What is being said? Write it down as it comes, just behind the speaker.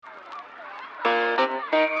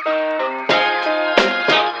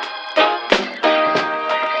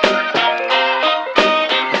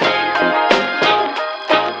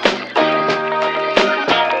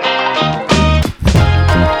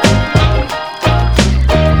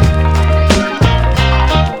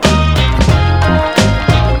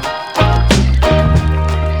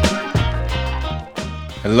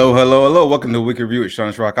Hello, hello, hello. Welcome to Wicked Review with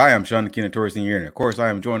Sean Rock. I am Sean, the King of Tourist in here, and of course, I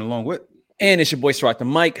am joined along with. And it's your boy Rock the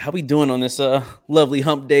Mike. How we doing on this lovely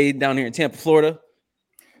hump day down here in Tampa, Florida?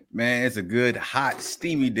 Man, it's a good, hot,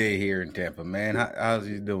 steamy day here in Tampa, man. How's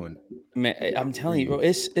you doing? Man, I'm telling you, bro,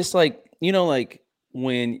 it's like, like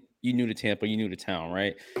when you new to Tampa, you new to town,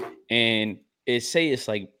 right? And it's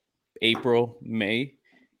like April, May,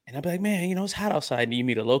 and I'd be like, man, it's hot outside. Do you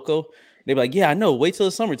meet a local? They'd be like, yeah, I know. Wait till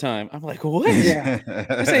the summertime. I'm like, what? Yeah.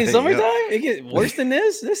 This ain't summertime? It gets worse than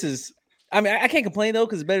this? This is, I can't complain though,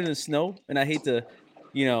 because it's better than snow. And I hate to,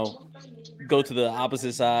 go to the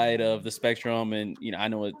opposite side of the spectrum. And, I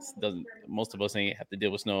know most of us ain't have to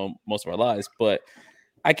deal with snow most of our lives, but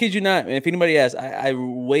I kid you not. If anybody asks, I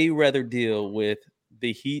way rather deal with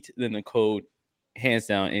the heat than the cold, hands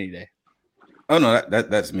down, any day. Oh no,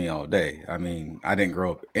 that's me all day. I mean, I didn't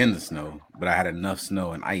grow up in the snow, but I had enough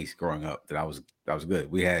snow and ice growing up that I was good.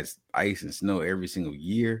 We had ice and snow every single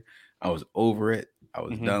year. I was over it. I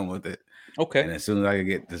was done with it. Okay. And as soon as I could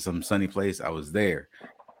get to some sunny place, I was there.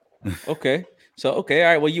 Okay. So all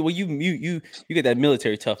right. Well, you get that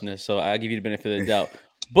military toughness, so I give you the benefit of the doubt.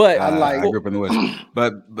 But I grew up in the West.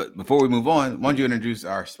 But before we move on, why don't you introduce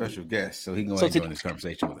our special guest so he can go ahead and join this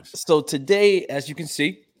conversation with us? So today, as you can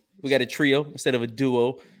see, we got a trio instead of a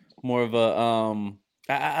duo, more of a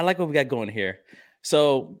I like what we got going here.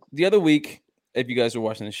 So the other week, if you guys were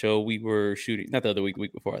watching the show, we were shooting, not the other week, the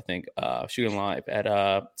week before, I think, shooting live at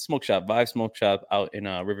Vibe Smoke Shop out in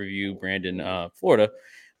Riverview, Brandon, Florida.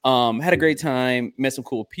 Had a great time, met some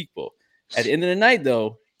cool people. At the end of the night,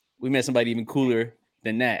 though, we met somebody even cooler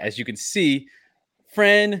than that. As you can see,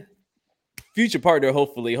 friend, future partner,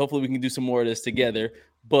 hopefully we can do some more of this together.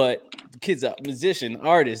 But the kid's a musician,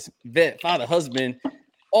 artist, vet, father, husband,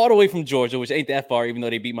 all the way from Georgia, which ain't that far, even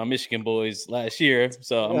though they beat my Michigan boys last year.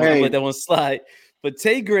 So I'm gonna let that one slide. But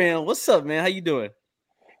Tay Gram, what's up, man? How you doing?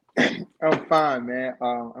 I'm fine, man.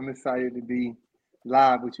 I'm excited to be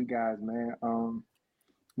live with you guys, man.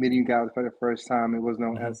 Meeting you guys for the first time. It was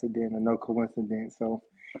no accident or no coincidence. So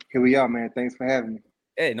here we are, man. Thanks for having me.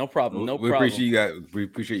 Hey, no problem. We appreciate you guys. We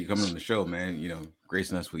appreciate you coming on the show, man.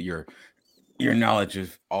 Gracing us with your knowledge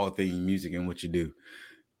of all things music and what you do.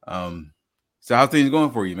 So how's things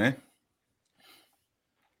going for you, man?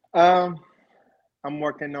 I'm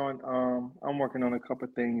working on a couple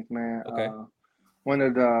of things, man. Okay. One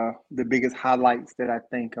of the biggest highlights that I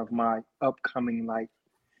think of my upcoming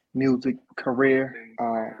music career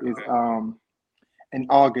is in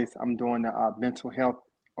August. I'm doing a mental health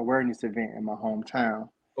awareness event in my hometown.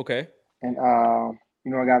 Okay. And I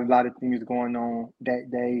got a lot of things going on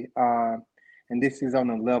that day. And this is on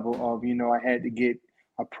the level of, I had to get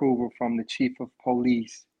approval from the chief of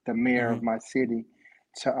police, the mayor of my city,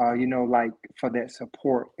 to for that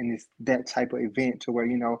support in that type of event, to where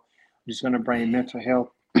I'm just going to bring mental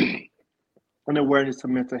health and awareness of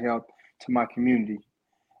mental health to my community.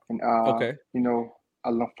 And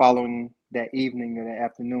following that evening or that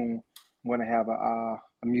afternoon, I'm going to have a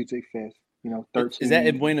music fest. 13. Is that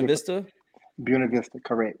in Buena Vista? Buena Vista,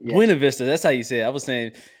 correct. Yes. Buena Vista, that's how you say it.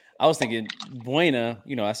 I was thinking Buena,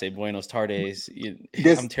 I say Buenos Tardes.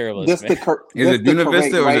 I'm terrible. Is it Buena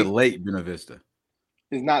Vista or is it Lake Buena Vista?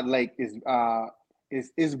 It's not Lake.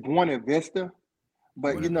 It's Buena Vista,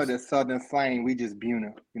 but the southern slang, we just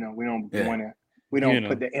Buena. We don't Buena. We don't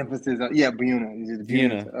put the emphasis on Buena. It's just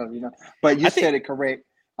Buena. But you said it correct.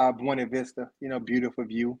 Buena Vista, beautiful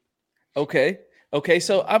view. Okay.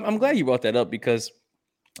 So I'm glad you brought that up because,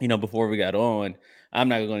 before we got on, I'm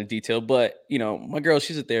not going to go into detail, but my girl,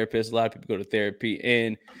 she's a therapist. A lot of people go to therapy,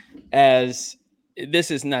 and as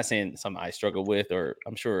this is not saying something I struggle with, or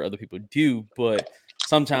I'm sure other people do, but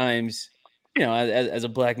sometimes, as a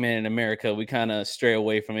Black man in America, we kind of stray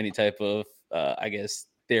away from any type of,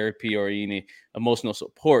 therapy or any emotional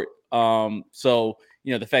support. So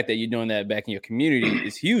the fact that you're doing that back in your community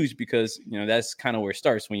is huge because that's kind of where it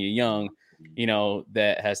starts when you're young.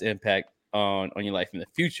 That has impact on your life in the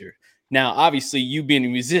future. Now, obviously, you being a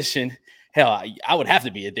musician, hell, I would have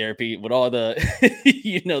to be in therapy with all the,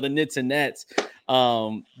 the nits and nats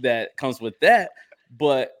that comes with that.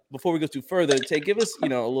 But before we go too further, give us, a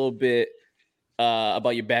little bit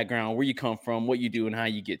about your background, where you come from, what you do, and how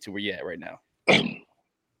you get to where you're at right now.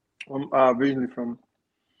 I'm originally from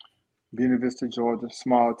Buena Vista, Georgia,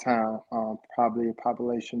 small town, probably a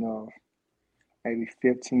population of maybe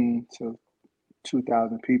 15 to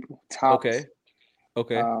 2,000 people. Tops.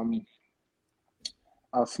 Okay.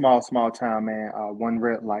 A small town, man. One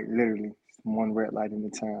red light, literally one red light in the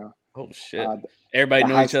town. Oh shit! Everybody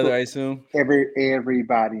know each other, I assume.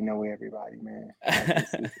 Everybody know everybody, man.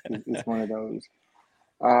 It's one of those.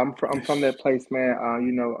 I'm from that place, man.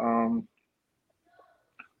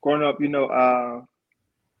 growing up, it's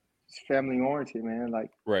family oriented, man.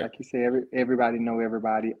 Right. Like you said, everybody know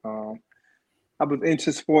everybody. I was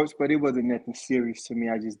into sports, but it wasn't nothing serious to me.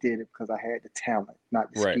 I just did it because I had the talent,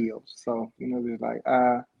 not the Right. skills. So, it was like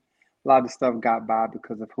a lot of stuff got by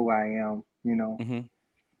because of who I am, Mm-hmm.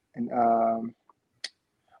 And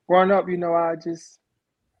growing up, I just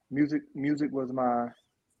music was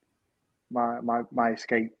my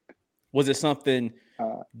escape. Was it something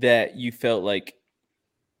Uh, that you felt like,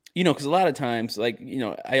 because a lot of times, like,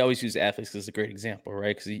 I always use athletes as a great example,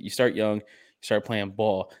 right? Because you start young, you start playing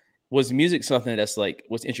ball. Was music something that's like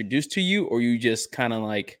was introduced to you, or you just kind of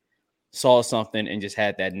like saw something and just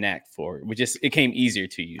had that knack for it? It came easier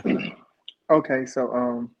to you. okay,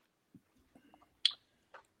 so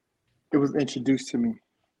it was introduced to me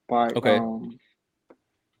by Okay.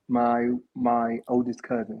 my oldest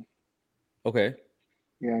cousin. Okay.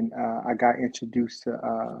 Yeah, and I got introduced to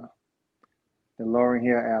the Lauryn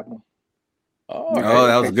Hill album. All You Oh, right.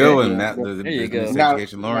 that was a good Okay. one. yeah. That the There you business go.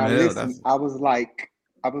 education, Lauren Now Hill. listen, That's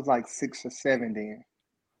I was like 6 or 7 then.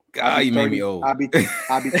 I'll God, be you made me 30. old. I'll be 30.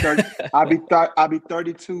 I'll be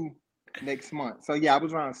 32 next month. So yeah, I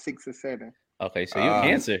was around 6 or 7. Okay. So you're a uh, And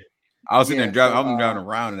cancer. I was sitting there yeah, driving. so I'm driving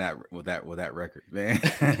around in that with that record, man.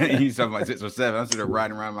 You talking about 6 or 7? I'm sitting there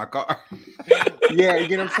riding around in my car. yeah, you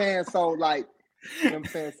get what I'm saying? So like, you know what I'm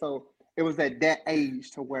saying? So it was at that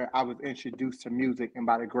age to where I was introduced to music, and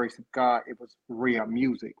by the grace of God, it was real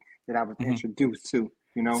music that I was Mhm. introduced to.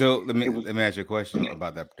 So let me It was let me ask you a question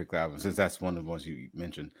about that particular album, since that's one of the ones you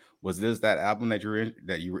mentioned. Was this that album that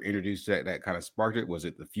you were introduced to that kind of sparked it? Was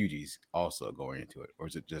it the Fugees also going into it, or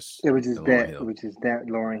is it just the Lauryn it Hill? was just that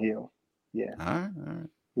Lauryn Hill. Yeah, All right.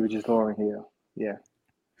 it was just Lauryn Hill. Yeah.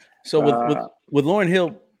 So with with Uh, with Lauren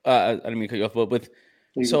Hill, I didn't mean to cut you off, but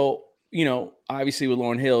you, so obviously with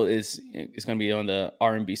Lauren Hill is going to be on the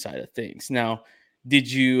R&B side of things. Now,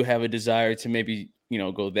 did you have a desire to maybe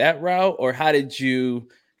go that route, or how did you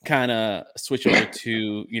kind of switch over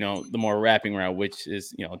to the more rapping route, which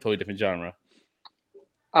is a totally different genre?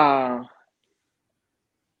 uh,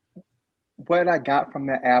 what I got from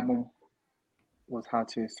that album was how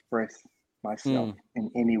to express myself Mm,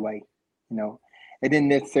 in any way. You know, it didn't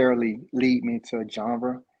necessarily lead me to a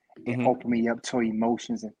genre. It mm-hmm, opened me up to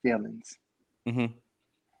emotions and feelings. mm-hmm.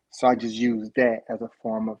 So I just used that as a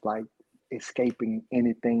form of like escaping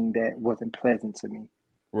anything that wasn't pleasant to me.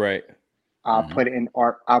 Right. I'll Mm-hmm. put it in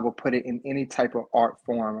art. I will put it in any type of art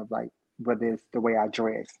form of like whether it's the way I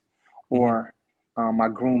dress Mm-hmm. or my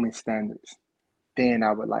grooming standards. Then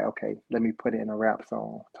I would like, okay, let me put it in a rap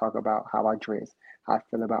song, talk about how I dress, how I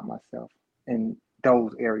feel about myself in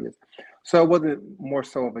those areas. So it wasn't more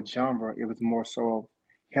so of a genre, it was more so of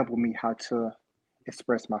helping me how to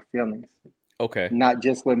express my feelings, Okay. not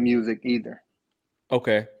just with music either.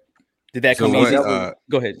 Okay. Did that So come So easy? what? that was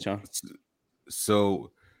Go ahead, Sean.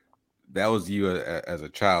 So that was you as a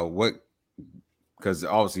child. What? Because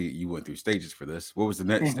obviously you went through stages for this. What was the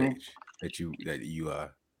next mhm. stage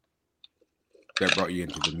that brought you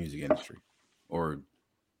into the music industry? Or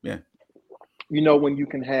yeah. When you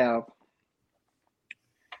can have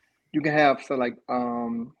so like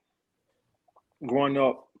growing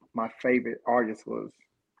up, my favorite artist was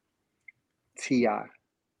Ti.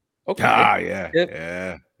 Okay. Ah, yeah, Yep.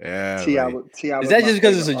 yeah, yeah, Ti buddy. was Ti Is was that my just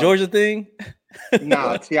because it's favorite a artist. Georgia thing?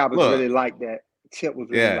 Nah, Ti was Look, really like that. Tip was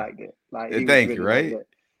really yeah. like that. Like he was Thank you. really like Right.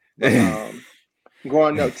 that. But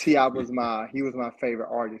growing up, Ti was my favorite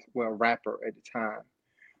artist, well, rapper at the time.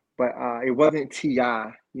 But it wasn't Ti.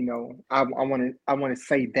 I want to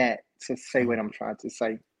say that to say Uh-huh, what I'm trying to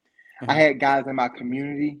say. I uh-huh. had guys in my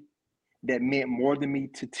community that meant more than me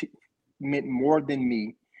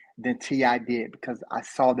than Ti did because I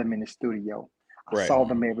saw them in the studio. I Right. saw Mhm.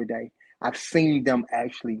 them every day. I've seen them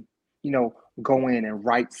actually, go in and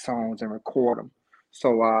write songs and record them.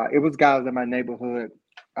 So it was guys in my neighborhood,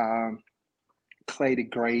 um, Clay the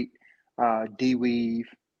Great, D Weave,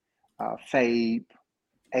 Fabe,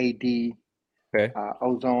 AD, Okay.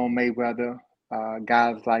 Ozone Mayweather,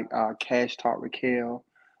 guys like Cash Talk Raquel.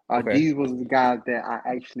 Okay. These was the guys that I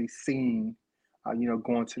actually seen,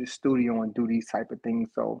 going to the studio and do these type of things.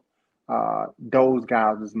 So those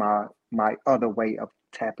guys was my other way of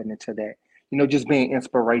tapping into that. Just being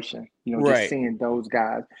inspiration. Just Right. seeing those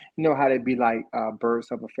guys. You know how they be like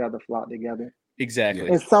birds of a feather flock together. Exactly.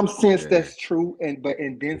 In Yes. some sense, Yeah. that's true, and but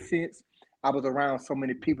in this sense, I was around so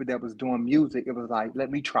many people that was doing music. It was like, let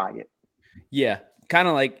me try it. Yeah. Kind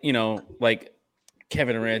of like, like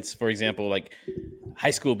Kevin Durant's, for example, like high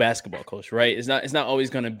school basketball coach, right? It's not always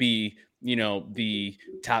going to be, the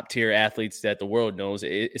top tier athletes that the world knows.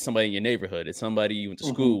 It's somebody in your neighborhood. It's somebody you went to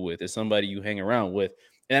Hmm. school with. It's somebody you hang around with.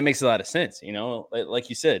 And that makes a lot of sense. You know, like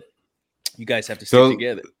you said, you guys have to stick So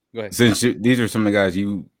together. Go ahead. since these are some of the guys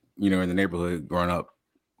you know in the neighborhood growing up,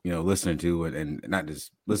 you know, listening to and not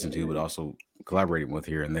just listen to, but also collaborating with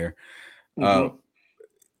here and there. Uh, Mm-hmm.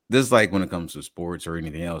 this is like when it comes to sports or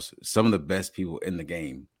anything else, some of the best people in the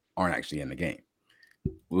game aren't actually in the game.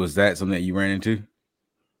 Was that something that you ran into?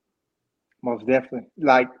 Most definitely.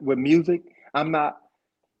 Like with music, I'm not.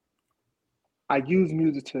 I use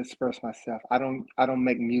music to express myself. I don't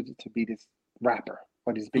make music to be this rapper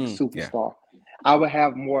or this big Yeah. superstar. I would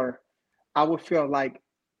have more. I would feel like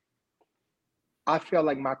I feel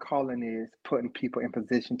like my calling is putting people in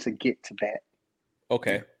position to get to that.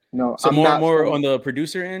 Okay. Yeah. No, So I'm not more so on the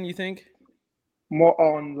producer end, you think? more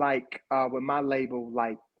on like with my label,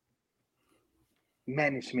 like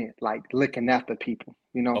management, like looking after people,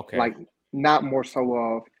 Okay. like not more so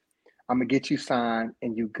of I'm gonna get you signed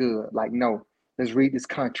and you good. Like, no, let's read this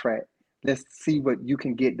contract. Let's see what you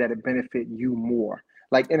can get that'll benefit you more.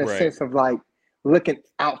 Like in a Right. sense of like looking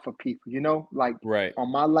out for people, like Right.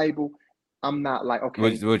 on my label, I'm not like, okay,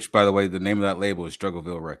 Which, by the way, the name of that label is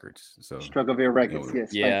Struggleville Records. So, Struggleville you Records. know, Yes,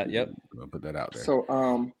 thank Yeah. you. Yep. I'll put that out there.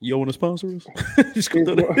 So You want to sponsor us? Just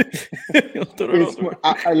gonna it's throw more that, throw that it's out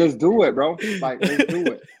more let's do it, bro. Like let's do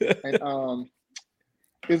it. there. And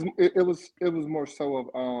it was more so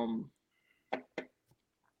of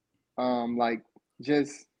like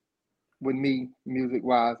just with me music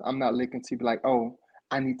wise, I'm not looking to be like, oh,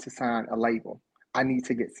 I need to sign a label. I need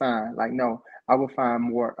to get signed. Like, no, I would find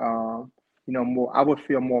more more I would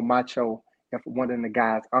feel more macho if one of the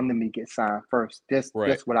guys under me gets signed first. That's Right.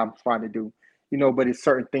 that's what I'm trying to do. But it's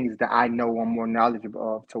certain things that I know I'm more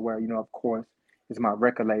knowledgeable of to where, of course, it's my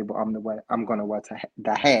record label. I'm gonna wear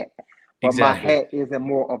the hat. But my Exactly. hat isn't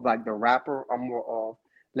more of like the rapper. I'm more of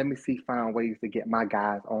let me see find ways to get my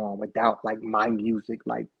guys on without like my music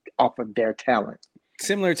like off of their talent.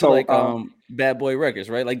 Similar to So like Bad Boy Records,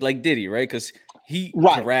 right? Like Diddy, right? Because he can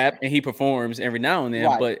right, rap and he performs every now and then,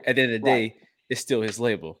 right, but at the end of the right, day, it's still his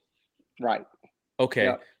label. right. Okay.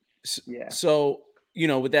 Yep. Yeah. So,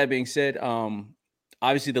 with that being said,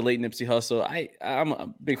 obviously the late Nipsey Hussle, I'm a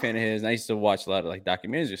big fan of his, and I used to watch a lot of like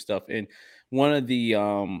documentaries and stuff. And one of the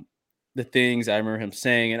things I remember him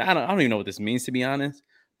saying, and I don't even know what this means to be honest,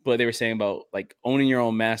 but they were saying about like owning your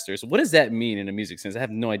own masters. What does that mean in a music sense? I have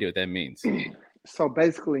no idea what that means. So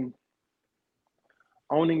basically,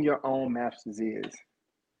 owning your own masters is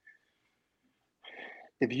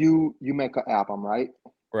if you make an album, right?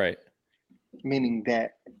 Right. Meaning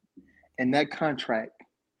that in that contract,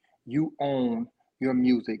 you own your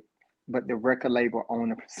music, but the record label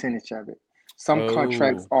own a percentage of it. Some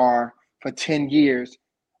contracts Oh, are for 10 years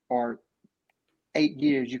or 8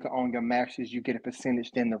 years, you can own your masters, you get a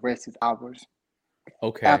percentage, then the rest is ours.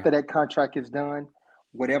 okay. After that contract is done,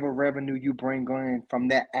 whatever revenue you bring in from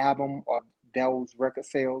that album or those record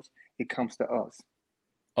sales, it comes to us.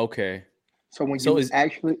 Okay. So So is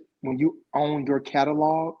when you own your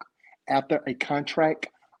catalog after a contract,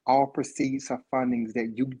 all proceeds of fundings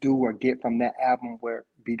that you do or get from that album will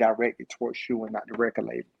be directed towards you and not the record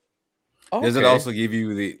label. Does it okay. also give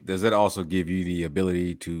you the? Does it also give you the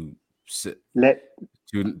ability to Let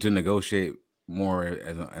to negotiate more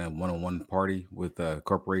as a one-on-one party with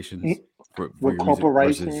corporations for with your music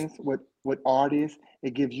versus? corporations, with artists,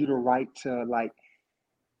 it gives you the right to like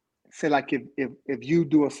say like if you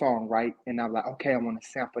do a song, right, and I'm like, okay, I want to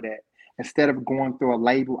sample that. Instead of going through a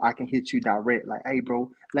label, I can hit you direct, like, hey bro,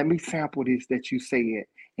 let me sample this that you said.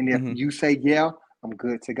 And if Mhm. you say yeah, I'm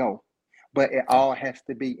good to go. But it all has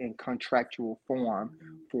to be in contractual form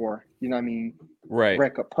for, what I mean, Right.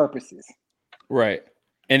 record purposes. Right.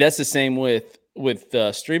 And that's the same with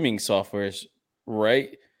streaming softwares,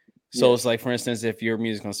 right? So it's Yes. like, for instance, if your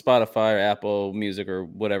music on Spotify or Apple Music or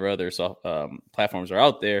whatever other platforms are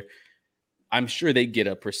out there, I'm sure they get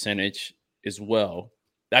a percentage as well.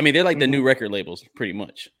 I mean, they're like the new Hmm. record labels, pretty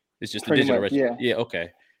much. It's just the Pretty digital much, record. yeah. Yeah, okay,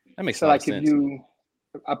 that makes a So lot of like if sense. you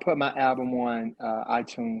I put my album on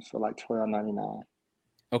iTunes for like $12.99.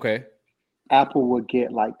 Okay, Apple would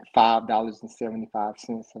get like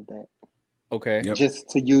 $5.75 of that okay, Yep. just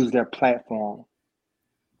to use their platform.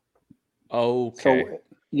 So, okay,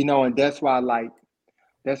 and that's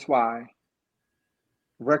why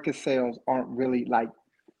record sales aren't really like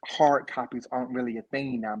hard copies aren't really a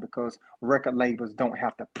thing now because record labels don't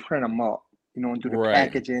have to print them up, and do the right,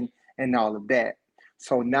 packaging and all of that.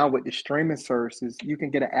 So now with the streaming services, you can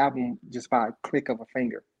get an album just by a click of a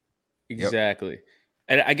finger. Yep. exactly.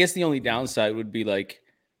 And I guess the only downside would be like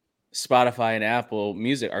Spotify and Apple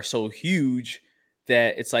Music are so huge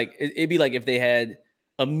that it's like it'd be like if they had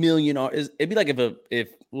a million artists. It'd be like if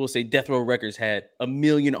we'll say Death Row Records had a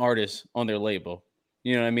million artists on their label.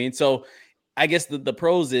 You know what I mean? So I guess the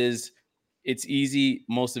pros is it's easy.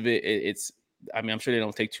 Most of it's, I mean, I'm sure they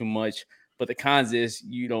don't take too much, but the cons is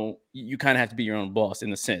you kind of have to be your own boss in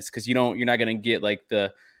the sense, because you're not going to get like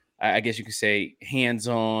I guess you could say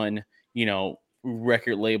hands-on,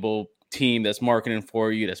 record label team that's marketing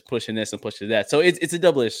for you, that's pushing this and pushing that. So it's a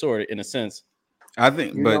double-edged sword in a sense. I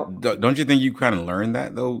think, You know, but don't you think you kind of learned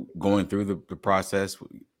that though, going through the process,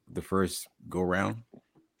 the first go round?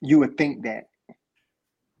 you would think that.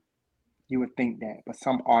 You would think that, but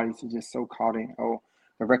some artists are just so caught in, oh,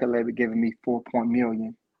 the record label giving me 4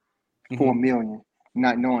 million, Mm-hmm. 4 million,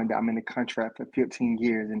 not knowing that I'm in the contract for 15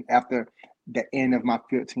 years. And after the end of my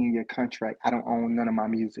 15-year contract, I don't own none of my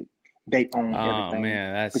music. They own Oh everything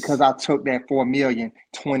man, because that's I took that 4 million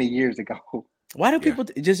 20 years ago. why do Yeah, people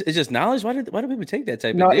it's just knowledge? Why do people take that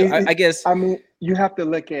type of No, deal? I guess. I mean, you have to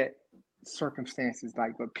look at circumstances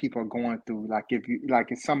like what people are going through. Like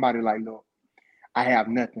if somebody like, look, I have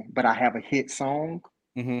nothing, but I have a hit song,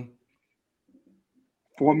 Mm-hmm.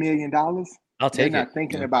 $4 million. I'll They're take not it.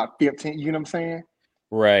 thinking yeah. about 15. You know what I'm saying?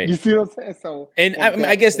 Right. You see what I'm saying? So And I from mean,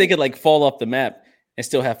 I that guess they point, could like fall off the map and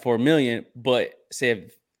still have 4 million, but say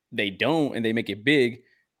if they don't and they make it big,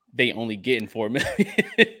 they only get in 4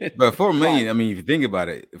 million. But 4 million, right, I mean, if you think about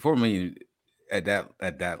it, 4 million at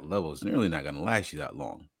that level is really not going to last you that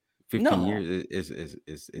long. 15 years No. is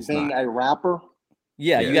it's being not. a rapper,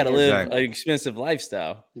 Yeah, you got to yes, live an Exactly. expensive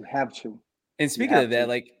lifestyle. you have to. And You speaking have of that, to.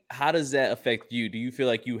 like, how does that affect you? Do you feel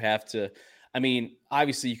like you have to? I mean,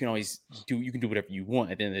 obviously, you can do whatever you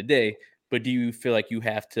want at the end of the day, but do you feel like you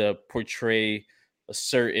have to portray a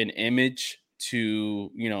certain image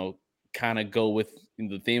to, kind of go with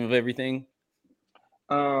the theme of everything?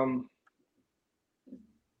 Um,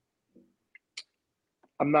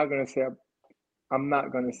 I'm not gonna say I'm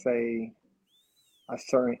not gonna say a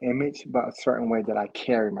certain image, but a certain way that I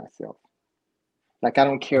carry myself. Like Uh-huh.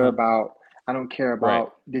 I don't care Right.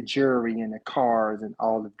 about the jewelry and the cars and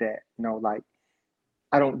all of that. Like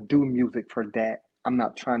I don't do music for that. I'm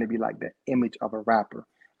not trying to be like the image of a rapper.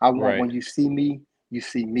 I want Right. when you see me, you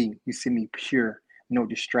see me. You see me pure, no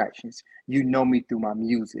distractions. You know me through my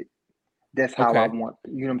music. That's how I Okay. want.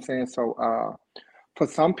 You know what I'm saying? So for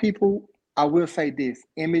some people, I will say this: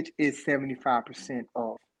 image is 75%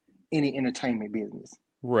 of any entertainment business.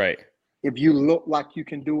 Right. If you look like you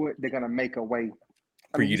can do it, they're gonna make a way.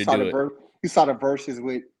 I For mean, you to do it. you saw the verses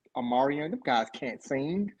with Amari, and them guys can't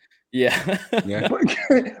sing. Yeah. Yeah. But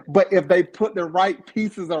but if they put the right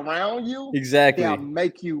pieces around you, they'll Exactly.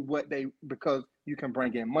 make you what they because you can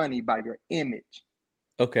bring in money by your image.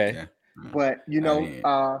 Okay. Yeah. Yeah. But I mean,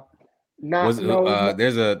 not was no, no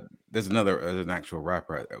there's an actual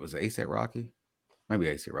rapper that was ASAP Rocky, maybe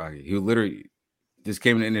ASAP Rocky, who literally just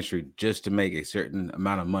came in the industry just to make a certain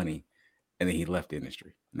amount of money, and then he left the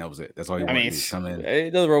industry, and that was it. That's all he I wanted mean, to do, come in,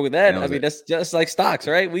 it doesn't wrong with and that. that I was mean, it. that's just like stocks,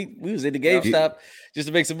 right? We was in the yep. He- GameStop just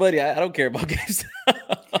to make some money. I don't care about GameStop.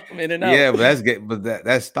 I'm in and yeah, out. but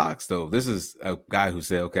that's stocks though. This is a guy who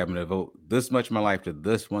said, "Okay, I'm going to devote this much of my life to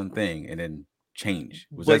this one thing," and then change.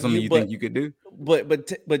 Was that But something you, you think you could do?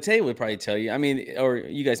 but Tay would probably tell you. I mean, or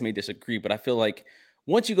you guys may disagree, but I feel like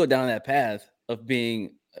once you go down that path of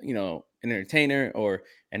being, an entertainer or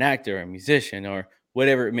an actor or a musician or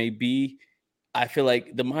whatever it may be, I feel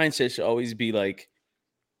like the mindset should always be like,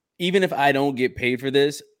 even if I don't get paid for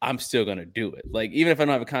this, I'm still gonna do it. Like, even if I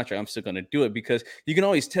don't have a contract, I'm still gonna do it, because you can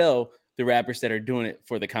always tell the rappers that are doing it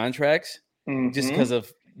for the contracts just Mm-hmm. because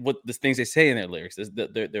of what the things they say in their lyrics,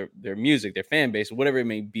 their music, their fan base, whatever it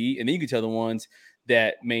may be. And then you can tell the ones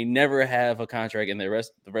that may never have a contract in the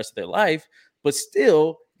rest of their life, but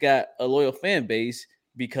still got a loyal fan base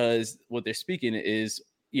because what they're speaking is,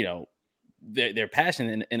 you know, their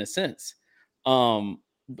passion in a sense. And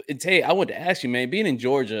Tay, I wanted to ask you, man, being in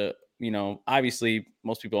Georgia, obviously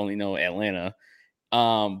most people only know Atlanta,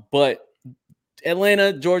 but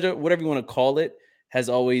Atlanta, Georgia, whatever you want to call it, has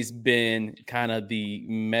always been kind of the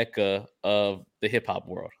mecca of the hip hop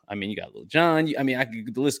world. I mean, you got Lil Jon.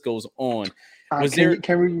 The list goes on. Was there?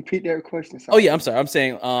 Can we repeat that question? Oh Sorry. yeah, I'm sorry. I'm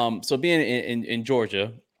saying, so being in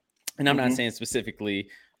Georgia, and I'm not Mm-hmm. saying specifically,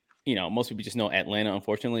 most people just know Atlanta,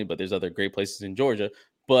 unfortunately, but there's other great places in Georgia.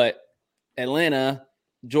 But Atlanta,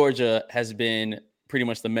 Georgia has been pretty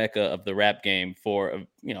much the mecca of the rap game for,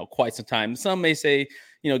 quite some time. Some may say,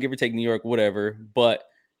 give or take New York, whatever. But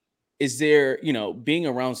is there, being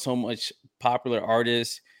around so much popular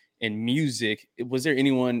artists and music, was there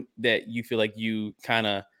anyone that you feel like you kind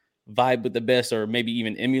of vibe with the best, or maybe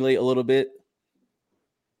even emulate a little bit?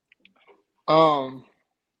 Um,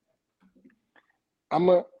 I'm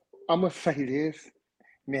a I'm gonna say this.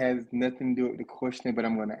 It has nothing to do with the question, but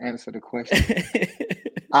I'm going to answer the question.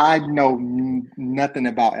 I know nothing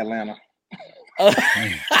about Atlanta.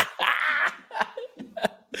 I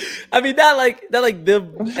mean, not like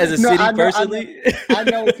them as a No, city I know, personally. I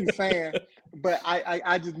know what you're saying, but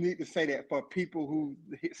I just need to say that for people who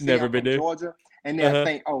say Never I'm been from there. Georgia and they'll Uh-huh.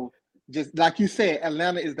 think, oh, just like you said,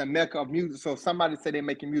 Atlanta is the mecca of music. So if somebody say they're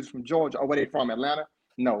making music from Georgia or where they from, Atlanta.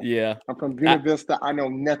 No, Yeah. I'm from I, Buena Vista. I know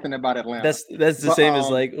nothing about Atlanta. that's the But same as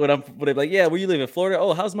like when I'm like, yeah, where you live in Florida?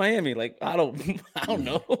 Oh, how's Miami? Like, I don't I don't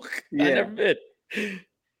know. I yeah. never been.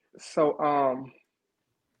 So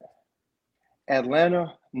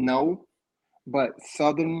Atlanta, no, but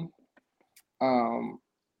Southern um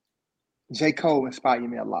J. Cole inspired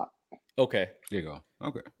me a lot. Okay. There you go.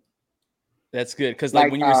 Okay. That's good. Cause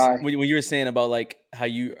like Like when you were saying about like how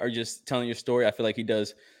you are just telling your story, I feel like he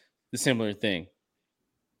does the similar thing.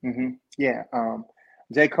 yeah,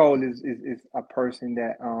 J. Cole is a person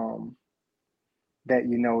that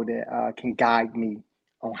that can guide me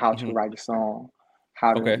on how to Hmm. write a song,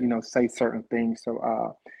 how to Okay. say certain things.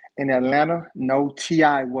 So in Atlanta, no, Ti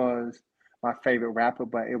was my favorite rapper,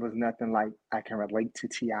 but it was nothing like I can relate to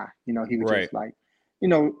Ti. He was Right. just like,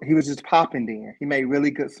 he was just popping then. He made really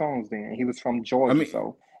good songs then. He was from I Georgia, mean,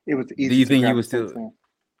 so it was do easy you to think he was gravitate still? to him.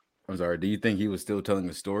 I'm sorry. Do you think he was still telling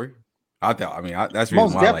the story? I thought. I mean, that's the reason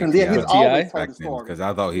Most why I like definitely, yeah, he's With Ti always Ti. told back the then story. because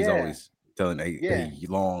I thought he's Yeah, always telling yeah. a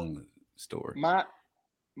long story.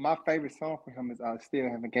 My favorite song from him is "I Still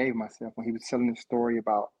Haven't Gave Myself" when he was telling the story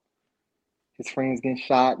about his friends getting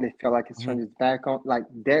shot. They felt like his Mhm. turned his back on. Like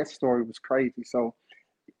that story was crazy. So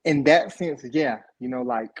in that sense, yeah,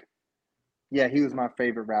 like yeah, he was my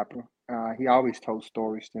favorite rapper. He always told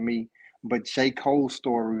stories to me. But J. Cole's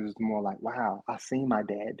story was more like, wow, I seen my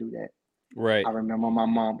dad do that. Right. I remember my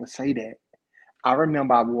mom would say that. I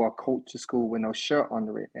remember I wore a coat to school with no shirt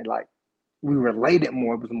under it. And like we related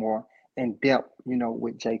more. It was more in depth,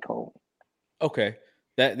 with J. Cole. Okay.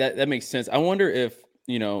 That makes sense. I wonder if,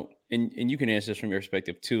 and you can answer this from your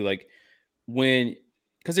perspective too, like when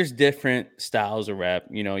because there's different styles of rap,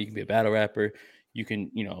 you can be a battle rapper, you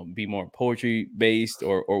can, be more poetry based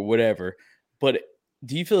or whatever. But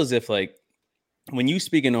do you feel as if like when you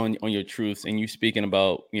speaking on your truths and you speaking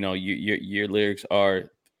about, your lyrics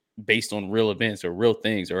are based on real events or real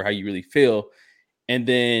things or how you really feel, and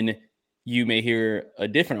then you may hear a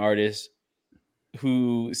different artist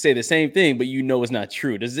who say the same thing, but it's not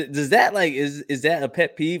true. Does that like is that a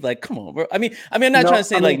pet peeve? Like, come on, bro. I'm not trying to No,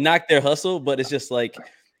 say I like mean, knock their hustle, but it's just like,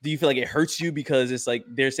 do you feel like it hurts you because it's like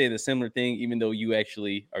they're saying the similar thing, even though you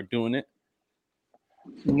actually are doing it?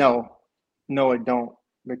 no, no, it don't.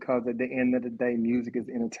 Because at the end of the day, music is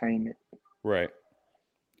entertainment. Right.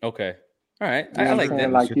 Okay. All right. You know I what I'm like saying?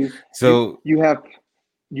 that. That's Like true. you, So you have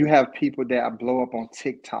you have people that blow up on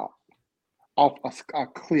TikTok off a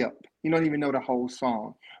clip. You don't even know the whole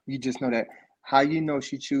song. You just know that. How you know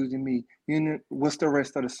she choosing me? What's the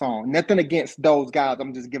rest of the song? Nothing against those guys.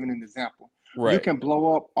 I'm just giving an example. You Right. can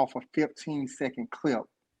blow up off a 15-second clip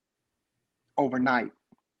overnight.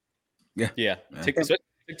 yeah, Yeah. yeah. If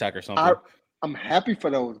TikTok or I something. I'm happy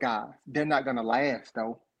for those guys. They're not gonna last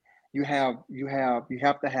though. You have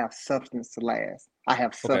to have substance to last. I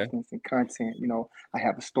have Okay. substance and content. I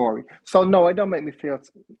have a story. So no, it don't make me feel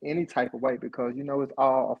any type of way because it's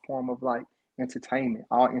all a form of like entertainment.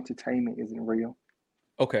 All entertainment isn't real.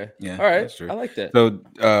 Okay. Yeah, All right. that's true. I like that.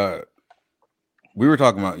 So we were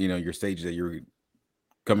talking about your stage that you were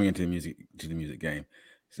coming into the music game,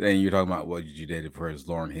 and you're talking about what you did for his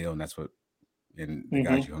Lauren Hill, and that's what and the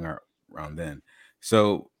guys hmm you hung out around then.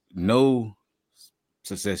 So no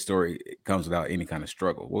success story comes without any kind of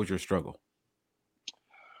struggle. What was your struggle?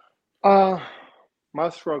 Uh, my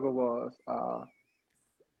struggle was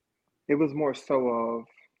it was more so of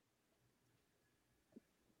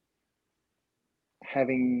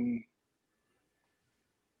having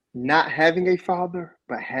not having a father,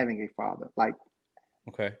 but having a father. Like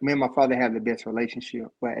Okay. me and my father had the best relationship,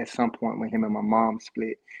 but at some point when him and my mom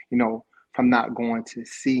split, from not going to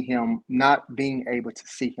see him, not being able to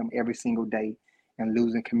see him every single day and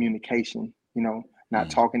losing communication, not Mm.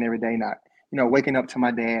 talking every day, not, waking up to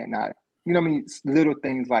my dad, not, what I mean, little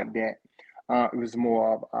things like that. It was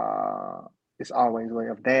more of, it's always like,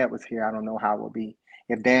 if dad was here, I don't know how it would be.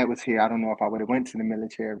 If dad was here, I don't know if I would have went to the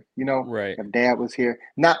military. Right. If dad was here,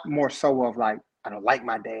 not more so of like I don't like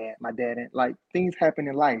my dad. My dad and like things happen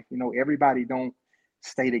in life. Everybody don't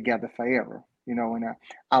stay together forever. And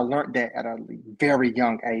I learned that at a very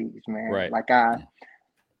young age, man. Right. Like I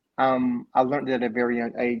learned that at a very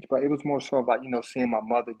young age, but it was more so of like seeing my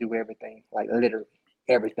mother do everything, like literally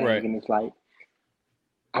everything, Right. and it's like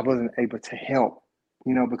I wasn't able to help,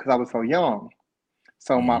 because I was so young.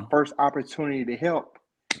 So my first opportunity to help,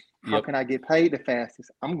 how can I get paid the fastest?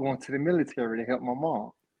 I'm going to the military to help my mom.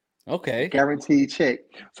 Okay. Guaranteed check.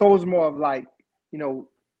 So it was more of like, you know,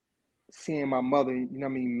 seeing my mother, you know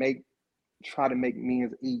what I mean, try to make me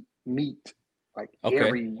eat meat, like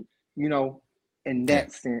every, you know, in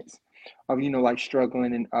that sense of, you know, like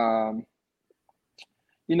struggling and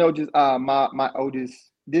you know, just my oldest,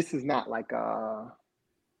 this is not like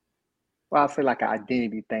well, I'll say like an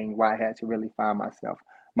identity thing where I had to really find myself.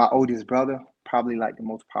 My oldest brother, probably like the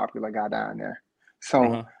most popular guy down there.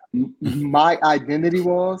 So my identity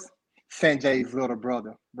was Sanjay's little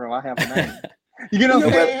brother. Bro, I have a name. You know what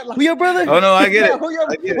I'm saying? Like, who your brother? Oh no, I get it. Who your,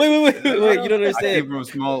 I get it. Wait, you don't I came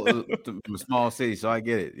understand. from a small city, so I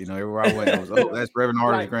get it. You know, everywhere I went, I was, that's Reverend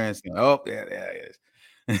Harder's grandson. Oh, yeah, it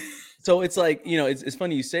is. So it's like, you know, it's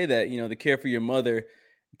funny you say that, you know, the care for your mother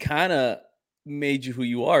kind of made you who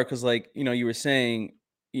you are. Cause like, you know, you were saying,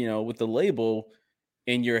 you know, with the label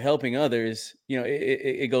and you're helping others, you know,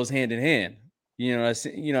 it goes hand in hand. You know,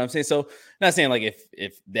 you know what I'm saying? So not saying like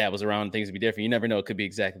if dad was around, things would be different. You never know. It could be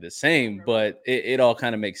exactly the same, but it all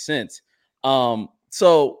kind of makes sense.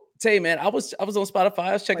 So Tay, man, I was on Spotify.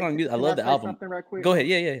 I was checking on music. I love the album. Right quick? Go ahead.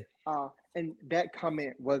 Yeah. And that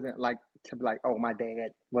comment wasn't like to be like, oh, my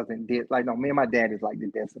dad wasn't dead. Like, no, me and my dad is like the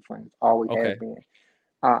best of friends. Always has been.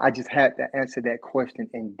 I just had to answer that question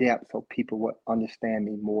in depth so people would understand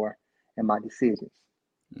me more and my decisions.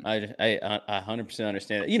 I 100%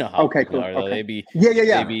 understand that. You know how people Cool. are though. They be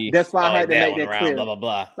That's why I had to that make one that around, clear. blah blah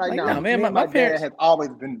blah. Like, no, nah, man, me and my dad parents have always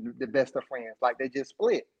been the best of friends. Like, they just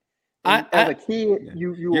split. And as a kid,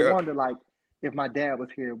 you would wonder like if my dad was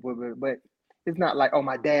here, but it's not like, oh,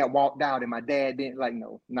 my dad walked out and my dad didn't. Like,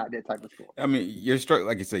 no, not that type of story. I mean, your struggle,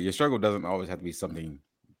 like you said, your struggle doesn't always have to be something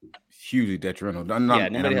hugely detrimental. And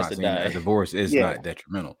nobody I'm has not to saying die. a divorce is not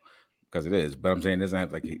detrimental, because it is. But I'm saying it doesn't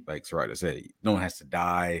have like Sarita said, no one has to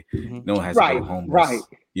die, no one has to go homeless.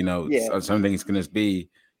 You know, some things can just be,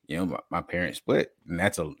 you know, my parents split, and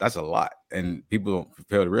that's a lot, and people don't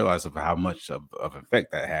fail to realize of how much of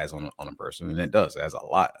effect that has on a person, and it does. It has a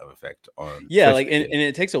lot of effect on. Like, and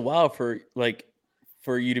it takes a while for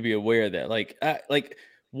you to be aware of that. Like,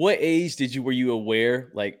 what age were you aware?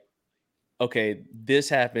 Like, okay, this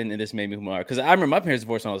happened and this made me who I are. Because I remember my parents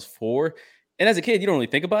divorced when I was 4, and as a kid, you don't really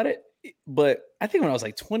think about it. But I think when I was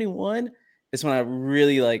like 21, is when I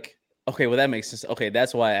really like, okay, well that makes sense. Okay,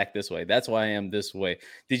 that's why I act this way. That's why I am this way.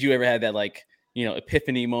 Did you ever have that like, you know,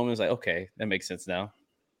 epiphany moments? Like, okay, that makes sense now.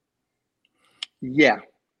 Yeah,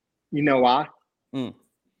 you know why?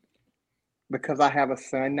 Because I have a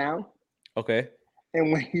son now. Okay.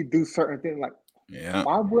 And when he do certain things, like,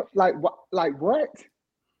 why would what?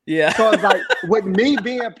 Yeah. So it's like with me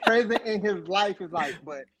being present in his life is like,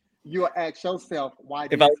 but you'll ask yourself why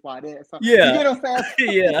this, why that. So you get what I'm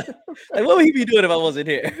saying? Like, what would he be doing if I wasn't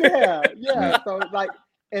here? Yeah. So like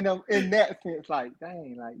in that sense, like,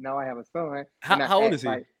 dang, like now I have a son. How old is he?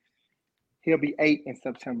 Like, he'll be 8 in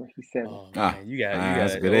September. He's 7. Oh man, you got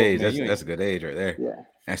that's a good age. That's a good age right there. Yeah.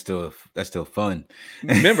 That's still fun.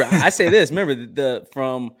 Remember, I say this. Remember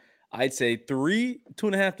from I'd say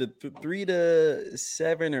 2.5 to 3 to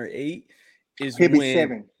 7 or 8 is he'll when be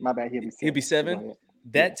 7. My bad. He'll be 7.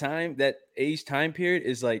 That time, that age time period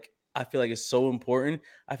is like, I feel like it's so important.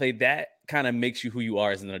 I feel like that kind of makes you who you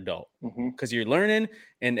are as an adult, because you're learning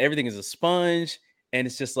and everything is a sponge, and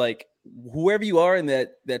it's just like whoever you are in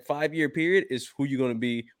that 5-year period is who you're going to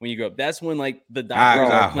be when you grow up. That's when like the doctors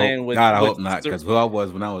are playing with. God, I hope not, because who I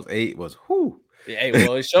was when I was 8 was whoo. Hey,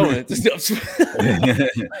 well, it's showing.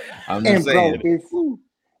 I'm just saying. Bro,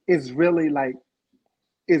 it's really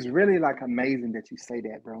like amazing that you say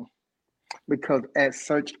that, bro. Because at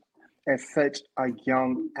such a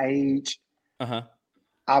young age,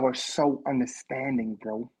 I was so understanding,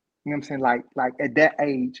 bro. You know what I'm saying? Like at that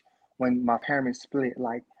age when my parents split,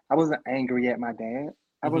 like I wasn't angry at my dad.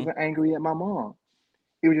 I wasn't angry at my mom.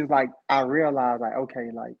 It was just like I realized, like, okay,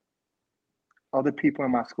 like other people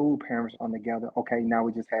in my school parents are together. Okay, now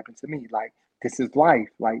it just happened to me. Like, this is life.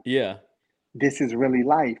 Like, this is really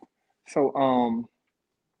life. So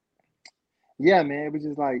yeah, man, it was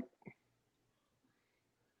just like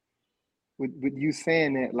with you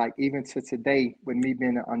saying that, like, even to today, with me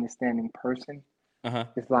being an understanding person,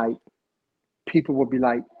 it's like people will be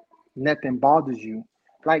like, nothing bothers you.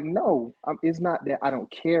 Like, no, it's not that I don't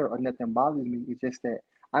care or nothing bothers me. It's just that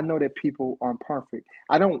I know that people aren't perfect.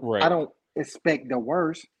 I don't expect the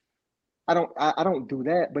worst. I don't do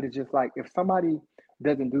that. But it's just like if somebody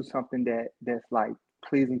doesn't do something that's like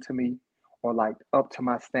pleasing to me or like up to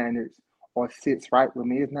my standards or sits right with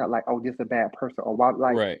me, it's not like, oh, just a bad person or why,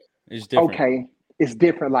 like, it's different. Okay, it's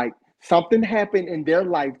different. Like, something happened in their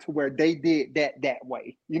life to where they did that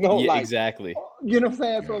way. Yeah, Like, exactly. you know what I'm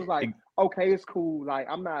saying? So it's like, Ex- okay, it's cool. Like,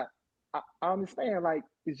 I understand. Like,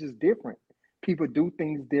 it's just different. People do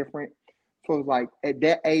things different. So it's like at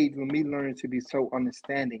that age, when me learning to be so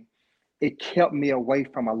understanding, it kept me away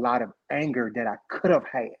from a lot of anger that I could have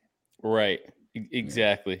had. Right. Yeah.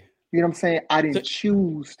 Exactly. You know what I'm saying? I So, didn't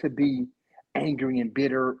choose to be angry and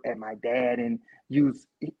bitter at my dad and use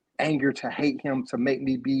anger to hate him to make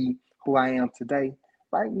me be who I am today.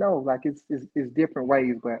 Like, no, like it's different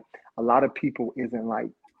ways, but a lot of people isn't like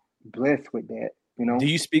blessed with that, you do know?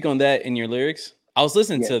 you speak on that in your lyrics? I was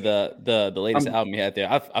listening Yes. to the latest I'm album you had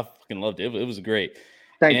there. I fucking loved it. It was great.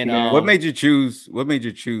 Thank And you, man. What made you choose? What made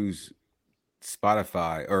you choose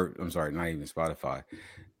Spotify, or I'm sorry, not even Spotify,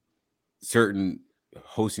 certain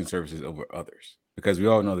hosting services over others? Because we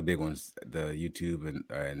all know the big ones, the YouTube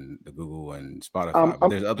and the Google and Um Spotify, but I'm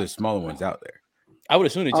there's other smaller ones out there. I would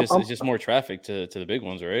assume I'm it's just more traffic to the big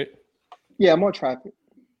ones, right? Yeah, I'm on traffic.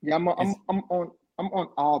 Yeah, It's I'm on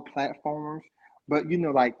all platforms, but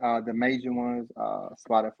like the major ones,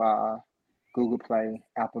 Spotify, Google Play,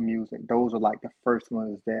 Apple Music. Those are like the first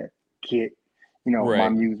ones that get my right.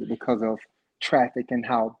 music because of traffic and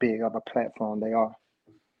how big of a platform they are.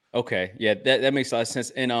 Okay, yeah, that makes a lot of sense.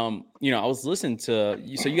 And I was listening to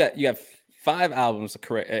you. So you got 5 albums,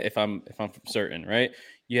 correct? If I'm certain, right?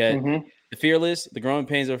 You had Hmm. The Fearless, The Growing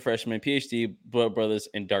Pains of a Freshman, PhD, Blood Brothers,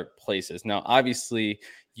 and Dark Places. Now, obviously,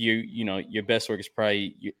 your best work is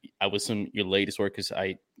probably I would assume your latest work, because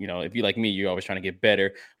if you like me, you're always trying to get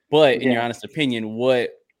better. But in your Yeah. honest opinion,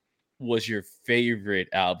 what was your favorite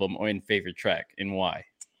album or in favorite track, and why?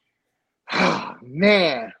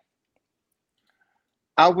 Man,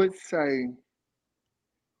 I would say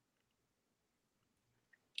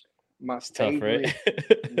my It's tough, right?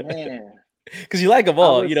 favorite. Man, Because you like them I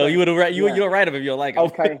all. would say, You would have you yeah. don't write them if you don't like them.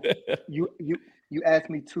 Okay. You you you asked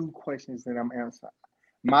me two questions and I'm answering.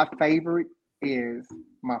 My favorite is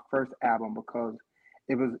my first album because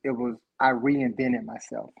it was I reinvented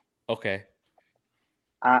myself. Okay.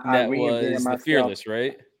 And I that reinvented was The myself. Fearless,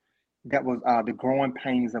 right? That was the growing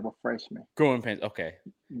pains of a freshman. Growing Pains. Okay.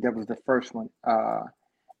 That was the first one.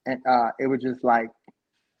 And it was just like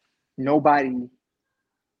nobody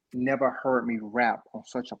never heard me rap on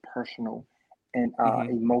such a personal and Hmm.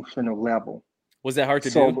 emotional level. Was that hard to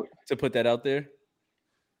do So to put that out there?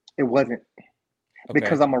 it wasn't Okay.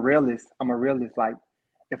 because I'm a realist. I'm a realist. Like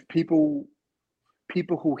if people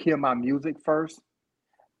who hear my music first,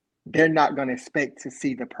 they're not gonna expect to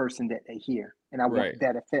see the person that they hear. And I Right. want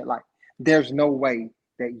that effect. Like, there's no way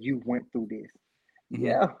that you went through this. Hmm.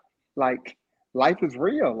 Yeah, like life is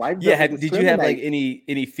real. Life Yeah. doesn't Did you have like discriminate.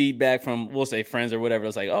 any feedback from, we'll say, friends or whatever?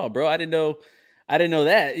 It's like, oh, bro, I didn't know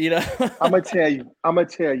that. I'm gonna tell you. I'm gonna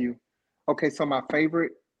tell you. Okay, so my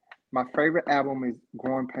favorite album is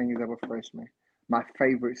 "Growing Pains of a Freshman." My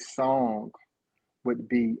favorite song would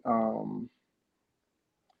be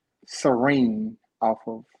 "Serene" off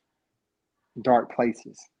of "Dark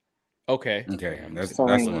Places." Okay. Okay, that's the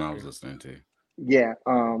one Serene. I was listening to. Yeah.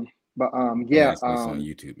 But I mean, yeah. that's listening on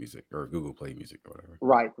YouTube Music or Google Play Music or whatever.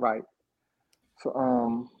 Right. Right.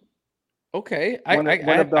 So Okay. one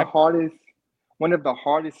of the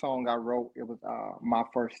hardest song I wrote, it was my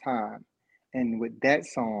first time, and with that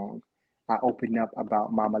song I opened up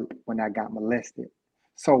about when I got molested.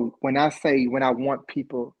 So when I want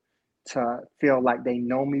people to feel like they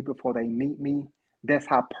know me before they meet me, that's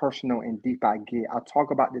how personal and deep I get. I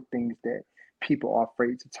talk about the things that people are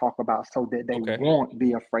afraid to talk about so that they Okay. won't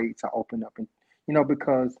be afraid to open up, and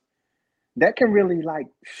because that can really like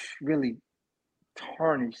really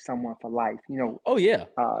tarnish someone for life. Oh yeah.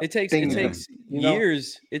 It Things that Yeah, takes you know.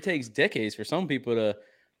 years. It takes decades for some people to,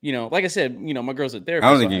 like I said, my girl's a I don't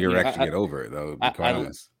therapist, so think you can actually get over it though. To be quite I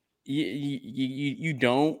honest. you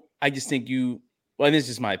don't. I just think you. Well, and this is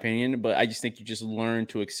just my opinion, but I just think you just learn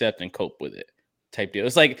to accept and cope with it. Type deal.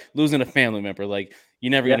 It's like losing a family member. Like,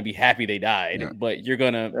 you're never Yeah, gonna be happy they died, Yeah. but you're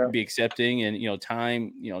gonna yeah. be accepting, and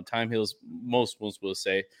time heals. Most will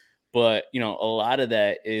say, but a lot of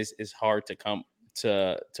that is hard to come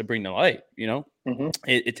to bring to light. Hmm.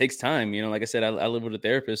 It takes time. Like I said, I live with a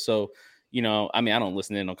therapist, so I mean, I don't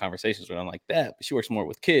listen to no conversations with them like that, but she works more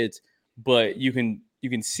with kids. But you can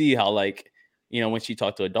see how, like, when she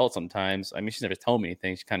talked to adults sometimes, I mean, she's never told me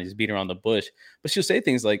anything. She kind of just beat around the bush, but she'll say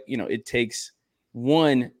things like, it takes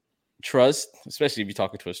one, trust, especially if you're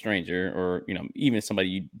talking to a stranger, or even somebody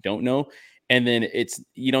you don't know. And then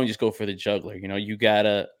you don't just go for the juggler. You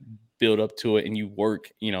gotta build up to it, and you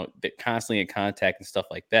work, that constantly in contact and stuff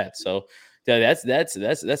like that. So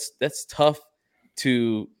that's tough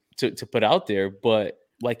to put out there. But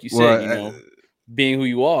like you said, Well, being who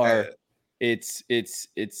you Uh, are, it's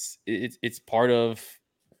part of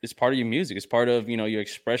your music. It's part of your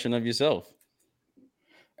expression of yourself.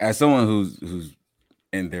 as someone who's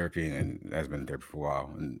in therapy and has been in therapy for a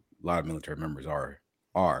while, and a lot of military members are,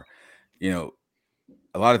 you know,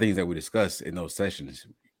 a lot of things that we discuss in those sessions,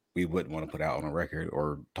 we wouldn't want to put out on a record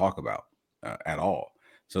or talk about at all.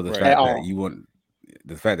 So Right. at that all.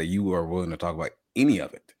 the fact that you are willing to talk about any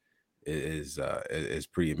of it is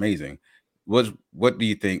pretty amazing. What do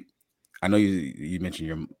you think? I know you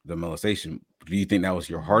mentioned the molestation. Do you think that was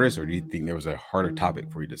your hardest, or do you think there was a harder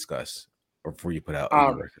topic for you to discuss or for you to put out in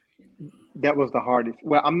your Um, record? that was the hardest.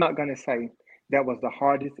 Well, I'm not gonna say that was the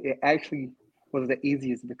hardest. It actually was the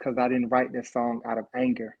easiest because I didn't write this song out of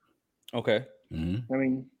anger. Okay. Mm-hmm. I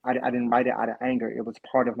mean, I didn't write it out of anger. It was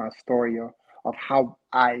part of my story of how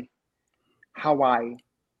I Was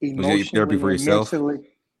it therapy emotionally for and yourself? mentally,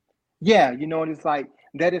 yeah, and it's like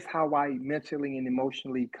that is how I mentally and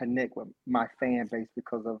emotionally connect with my fan base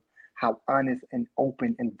because of how honest and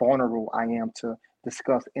open and vulnerable I am to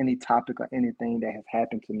discuss any topic or anything that has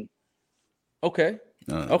happened to me. Okay.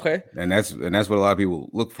 Uh, Okay. and that's what a lot of people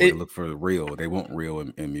look for. They It look for the real. They want real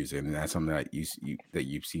in music, and that's something that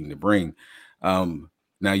you seem to bring.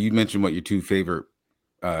 Now you mentioned what your two favorite,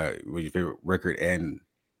 what your favorite record and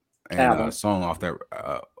Album. song off that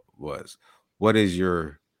was. What is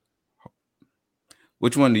your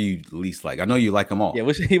which one do you least like? I know you like them yeah. all.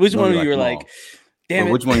 Which I know one you of you like were them like, all, but damn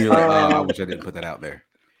it? which one you're like? I Um, wish I didn't put that out there.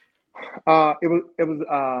 it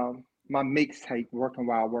was my mixtape, Working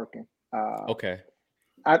While Working. Okay.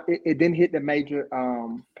 It didn't hit the major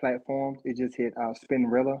platforms. It just hit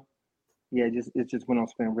Spinrilla. Yeah, it just went on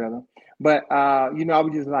Spinrilla. But I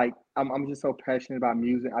was just like, I'm just so passionate about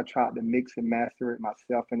music. I tried to mix and master it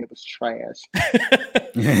myself, and it was trash.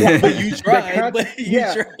 Yeah, But you tried. But you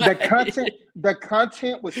yeah, tried. the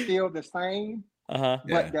content was still the same, Uh-huh.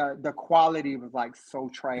 but Yeah, the quality was like so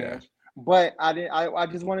yeah. trash. But I didn't. I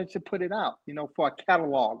just wanted to put it out, for a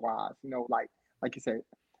catalog wise, like you said.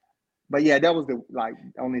 But yeah, that was the like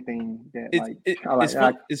only thing that It's like it, I like. it's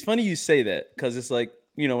fun. It's funny you say that because it's like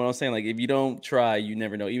what I'm saying. Like if you don't try, you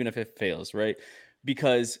never know, even if it fails, right?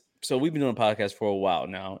 Because so we've been doing a podcast for a while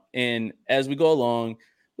now, and as we go along,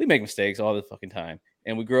 we make mistakes all the fucking time,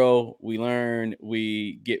 and we grow, we learn,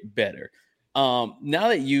 we get better. Now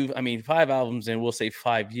that I mean, 5 albums and we'll say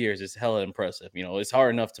 5 years is hella impressive. It's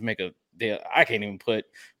hard enough to make I can't even put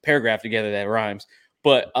paragraph together that rhymes,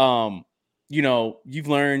 but you've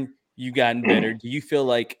learned, you've gotten better. Do you feel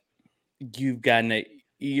like you've gotten a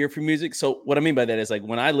ear for music? So what I mean by that is like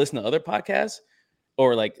when I listen to other podcasts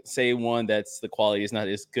or like say one that's the quality is not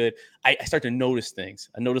as good, I start to notice things.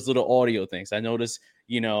 I notice little audio things. I notice,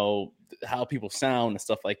 how people sound and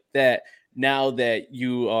stuff like that. Now that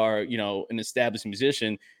you are, an established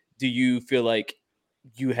musician, do you feel like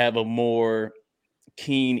you have a more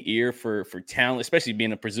keen ear for talent, especially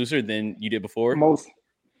being a producer than you did before? most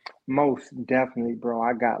most definitely, bro.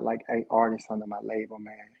 I got like 8 artists under my label,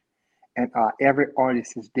 man, and every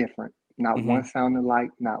artist is different. Not Mm-hmm. one sound alike.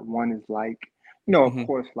 Not one is like, of Mm-hmm.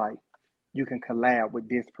 course, like you can collab with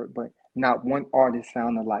this, but not one artist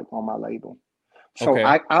sound alike on my label. So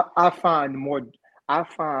Okay. I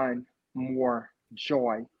find more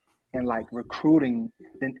joy in like recruiting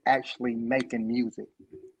than actually making music.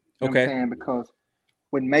 You know what I'm Okay. saying? Because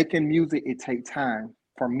with making music, it takes time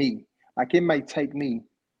for me. Like it may take me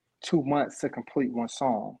 2 months to complete one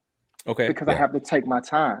song Okay. because I Yeah, have to take my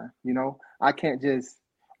time. I can't just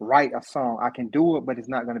write a song. I can do it, but it's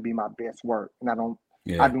not going to be my best work, and I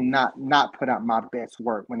yeah. do not put out my best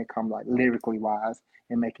work when it comes like lyrically wise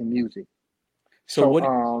and making music. So So what?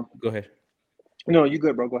 Go ahead. no, you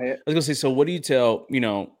good, bro. Go ahead. I was gonna say, so what do you tell,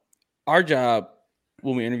 our job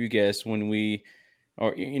when we interview guests, when we,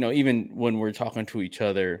 or, even when we're talking to each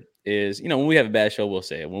other is, when we have a bad show, we'll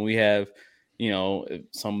say it. When we have,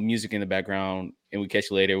 some music in the background and we catch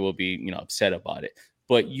you later, we'll be, upset about it.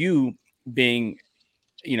 But you being,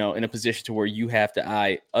 in a position to where you have to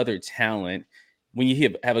eye other talent, when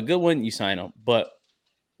you have a good one, you sign them. But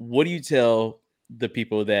what do you tell the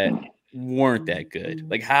people that weren't that good?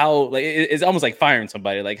 Like how, like it's almost like firing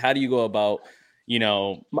somebody. Like how do you go about, you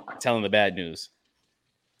know, telling the bad news?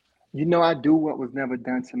 I do what was never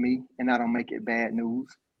done to me, and I don't make it bad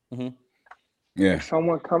news. Hmm. Yeah. If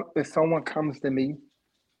someone comes to me,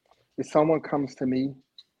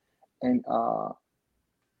 and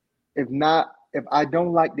if I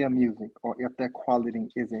don't like their music or if their quality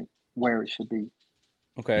isn't where it should be,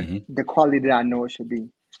 Okay. Hmm. the quality that I know it should be,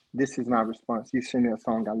 this is my response. You send me a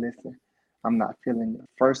song, I listen. I'm not feeling it.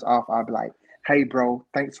 First off, I'll be like, hey, bro,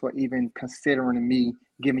 thanks for even considering me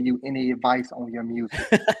giving you any advice on your music.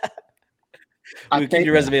 We'll keep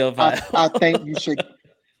your resume on I file. think you should,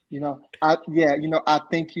 I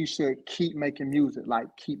think you should keep making music, like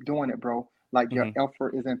keep doing it, bro. Like your Hmm.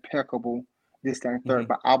 effort is impeccable, this, that, and third. Hmm.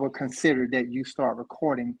 But I would consider that you start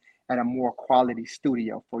recording at a more quality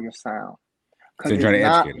studio for your sound. So Because you're trying it's to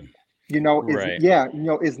not, educate them. Right.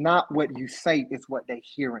 it's not what you say, it's what they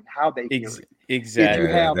hear and how they hear it. If you Exactly.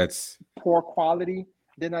 have That's poor quality,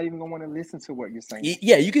 they're not even gonna want to listen to what you're saying.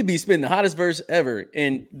 Yeah, you could be spinning the hottest verse ever.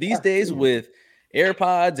 And these Yeah, days with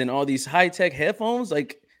AirPods and all these high-tech headphones,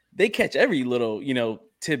 like they catch every little,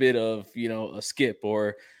 tidbit of, a skip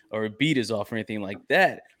or a beat is off or anything like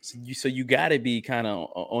that. So you got to be kind of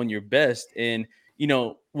on your best. And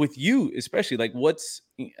with you especially, like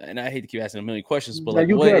and I hate to keep asking a million questions, but no, like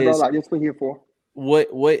you good, bro. Like this we're here for.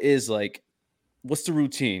 what is like what's the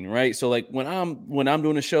routine, right? So like when I'm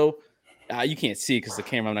doing a show, you can't see it because the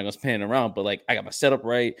camera, I'm not gonna pan it around, but like I got my setup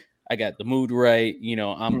right, I got the mood right, I'm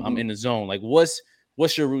Mhm. in the zone. Like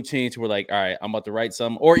what's your routine to where like, all right, I'm about to write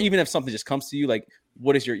something, or even if something just comes to you, like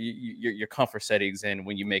what is your comfort settings in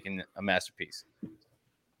when you're making a masterpiece?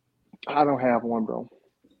 I don't have one, bro.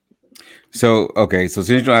 so okay. So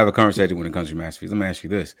since you don't have a conversation when it comes to masterpiece, let me ask you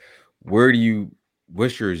this: Where do you?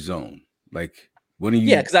 What's your zone? Like when do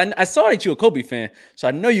Yeah, you? because I saw that you're a Kobe fan, so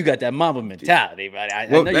I know you got that Mamba mentality, but I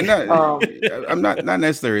Well, know I'm you. not. Um, I'm not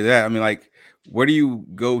necessarily that. I mean, like, where do you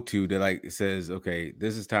go to that like it says, okay,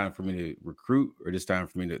 this is time for me to recruit, or this time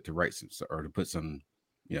for me to write some or to put some,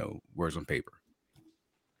 words on paper.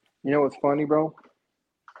 you know what's funny, bro?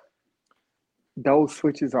 Those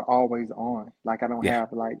switches are always on. Like I don't Yeah.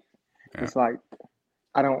 have like Yeah. it's like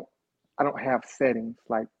I don't I don't have settings.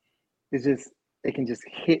 Like it's just it can just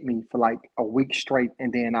hit me for like a week straight,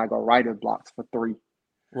 and then I go writer's blocks for three.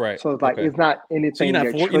 Right. So it's like Okay. it's not So you're anything not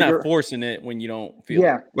that you're not trigger. forcing it when you don't feel it.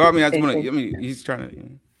 Yeah, Well, I mean, I just and want to. and I mean, he's trying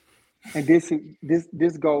to. and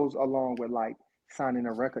this goes along with like signing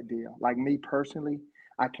a record deal. Like me personally,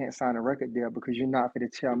 I can't sign a record deal because you're not going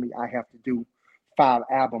to tell me I have to do 5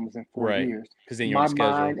 albums in four Right. years. Because then you're on a My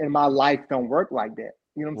schedule. mind and my life don't work like that.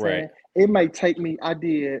 You know what I'm Right. saying? It may take me. I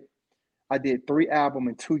did 3 albums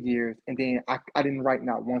in 2 years, and then I didn't write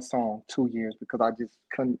not one song 2 years because I just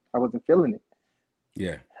couldn't. I wasn't feeling it.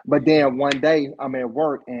 Yeah. But then one day I'm at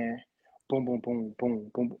work and boom, boom, boom,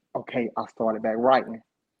 boom, boom. Okay, I started back writing.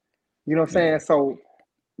 You know what I'm Yeah. saying? So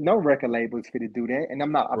no record label is fit to do that, and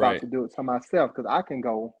I'm not about Right. to do it to myself because I can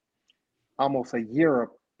go almost a year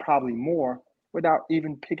or probably more without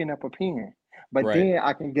even picking up a pen. But Right. then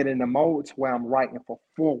I can get in the mode to where I'm writing for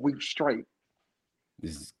 4 weeks straight.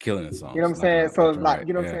 This is killing the You know what songs, I'm knocking saying? out So left it's and like, right.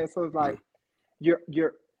 you know what I'm Yeah. saying? So it's Yeah. like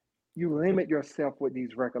you limit yourself with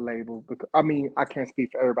these record labels because I mean I can't speak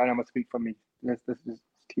for everybody. I'm gonna speak for me. Let's just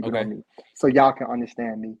keep it on Okay. me so y'all can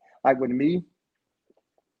understand me. Like with me,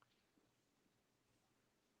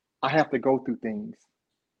 I have to go through things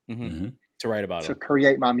Mm-hmm. Hmm. To write about to them.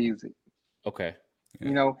 create my music. Okay.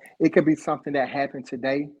 Yeah. It could be something that happened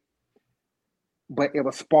today, but it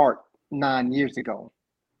was sparked 9 years ago.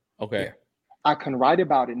 Okay. Yeah. I can write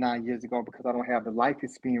about it 9 years ago because I don't have the life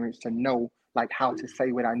experience to know like how to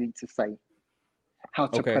say what I need to say, how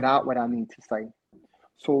to put Okay. out what I need to say.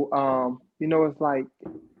 So it's like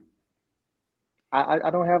I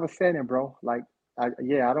don't have a setting, bro. Like I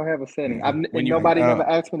don't have a setting. Yeah. When And you nobody never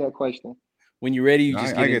asked me that question. when you're ready, you No,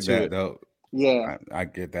 just I get get into that it. though. Yeah. I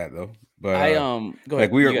get that though. But I go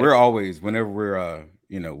like ahead. You got we're it. always whenever we're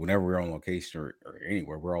on location or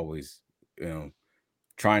anywhere, we're always you know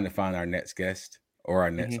trying to find our next guest or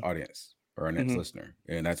our next Mm-hmm. audience or our next Mm-hmm. listener,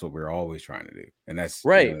 and that's what we're always trying to do. And that's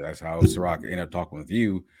Right. that's how Ciroc ended up talking with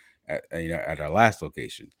you at at our last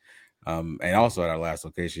location. And also at our last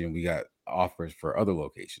location, we got offers for other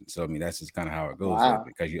locations. So I mean, that's just kind of how it goes, like Wow.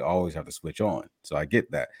 because you always have to switch on. So I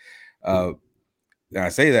get that. Uh, and I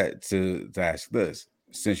say that to ask this,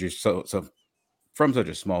 since you're so from such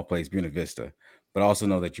a small place, Buena Vista, but also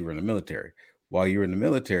know that you were in the military. While you were in the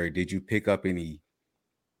military, did you pick up any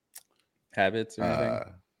Habits or anything?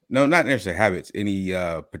 uh no, not necessarily habits, any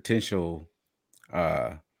potential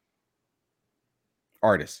uh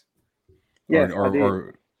artists Yes, I did.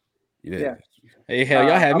 or yeah. Yeah. Hey, hell,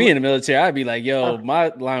 y'all had I'm me a, in the military. I'd be like, uh, yo, my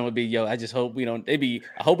line would be, yo, I just hope we don't. I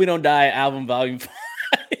hope we don't die. Album volume 5.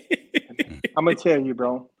 Mm. I'm gonna tell you,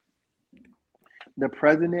 bro. The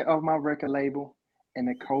president of my record label and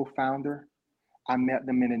the co-founder, I met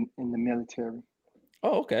them in the military.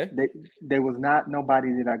 Oh, okay. They they was not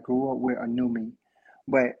nobody that I grew up with or knew me,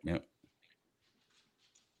 but Yeah.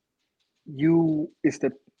 you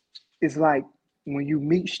it's like when you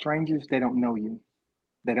meet strangers, they don't know you.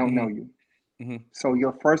 They don't know Mm-hmm. you. Mm-hmm. So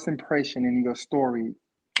your first impression in your story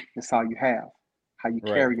is all you have, how you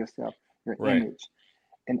Right. carry yourself, your Right. image.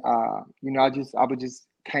 And I was just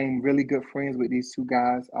came really good friends with these two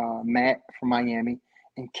guys, Matt from Miami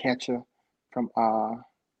and Catcher from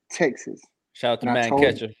Texas. Shout out to And I Matt told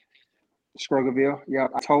Catcher. Struggleville, yeah,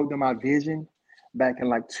 I told them my vision back in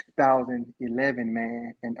like 2011,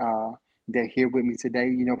 man, and they're here with me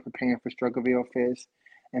today. Preparing for Struggleville Fest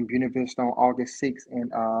and Buena Vista on August 6th,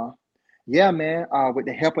 and yeah, man, with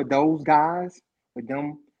the help of those guys, with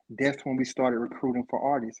them, that's when we started recruiting for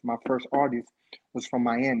artists. My first artist was from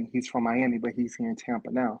Miami. He's from Miami, but he's here in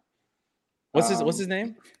Tampa now. What's Um, his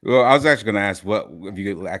name? Well, I was actually going to ask what if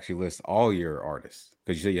you could actually list all your artists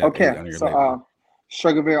because you said you have okay, 8 on your so label.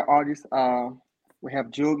 Struggleville artists, we have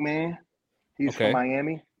Jugman. He's from Okay.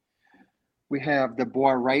 Miami. We have the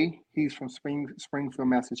boy Ray. He's from Springfield,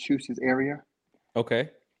 Massachusetts area. Okay.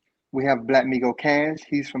 We have Black Migo Cash.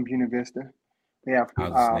 He's from Buena Vista. We have I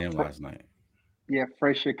was listening to him last night.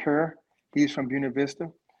 Fresh Shakur. He's from Buena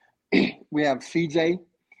Vista. We have CJ.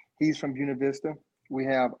 He's from Buena Vista. We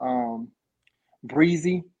have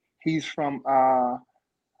Breezy. He's from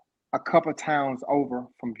a couple towns over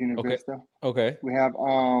from Buena Okay. Vista. Okay. We have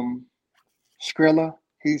Skrilla.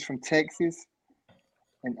 He's from Texas.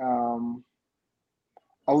 And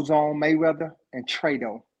Ozone Mayweather and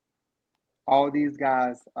Trado. All these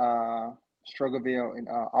guys, Struggleville and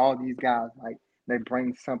all these guys, like they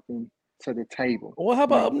bring something to the table. Well, how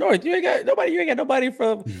about Like, up north? You ain't got nobody. You ain't got nobody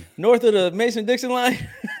from north of the Mason-Dixon line.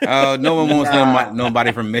 Oh, no one wants nah,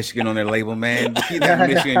 nobody from Michigan on their label, man. Keep that nah,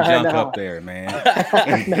 Michigan nah, junk nah, up there, man.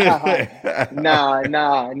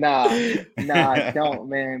 nah, don't,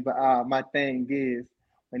 man. But my thing is,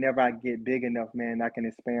 whenever I get big enough, man, I can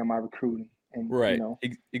expand my recruiting and Right.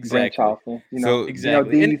 branch Exactly. off and So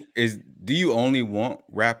Exactly. And these. do you only want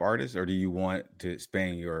rap artists, or do you want to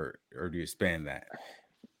expand or do you expand that?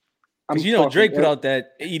 because I'm talking. Drake put out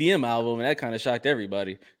that EDM album and that kind of shocked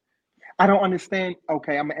everybody. I don't understand.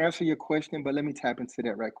 Okay, I'm gonna answer your question, but let me tap into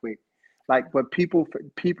that right quick. Like, but people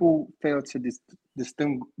fail to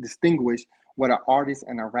distinguish what an artist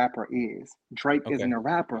and a rapper is. Drake isn't Okay. a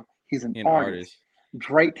rapper; he's an An artist. artist.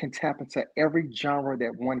 Drake can tap into every genre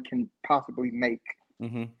that one can possibly make.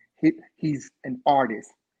 Mm-hmm. He's an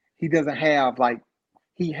artist. He doesn't have like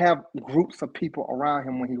he have groups of people around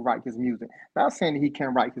him when he writes his music. Not saying that he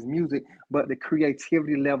can't write his music, but the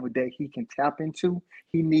creativity level that he can tap into,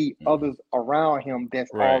 he need Mhm. others around him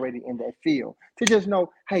that's Right. already in that field to just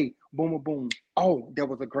know, hey, boom, boom, boom. Oh, that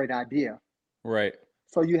was a great idea. Right.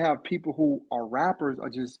 So you have people who are rappers are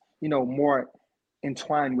just more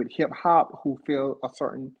entwined with hip hop who feel a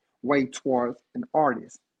certain way towards an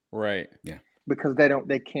artist Right. Yeah. because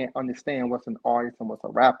they can't understand what's an artist and what's a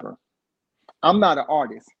rapper. I'm not an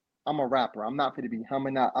artist. I'm a rapper. I'm not going to be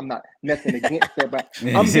humming out. I'm not nothing against that, but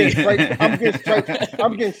I'm getting straight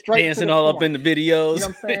to Dancing the all up in point. the You videos. know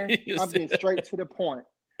what I'm saying? I'm getting straight to the point.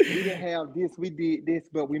 We didn't have this, we did this,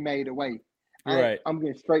 but we made a way. Right. I'm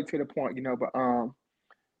getting straight to the point, but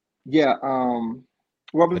yeah,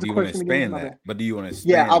 what was But the do you want to question again? expand My that? bad. But do you want to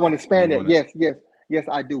Yeah, I expand want to that? Do expand you that. want to? Yes,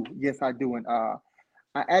 I do. Yes, I do. And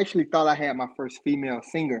I actually thought I had my first female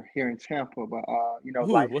singer here in Tampa, but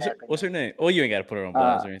Who? life happened. What's her name? Oh, you ain't got to put her on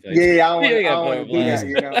blast or anything. Yeah, You ain't I got to don't put want her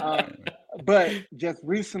to on do that, blast. But just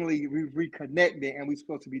recently we reconnected and we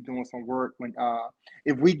supposed to be doing some work. When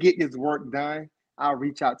if we get this work done, I'll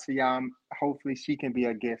reach out to y'all. Hopefully, she can be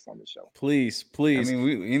a guest on the show. Please, I please.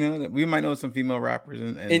 mean, we might know some female rappers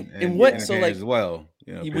and And what? Yeah, So entertainers like as well.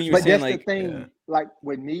 when you were but Patrice. saying that's the like, Yeah. thing. Like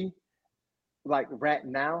with me, like right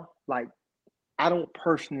now, like I don't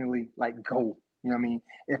personally like go. You know what I mean?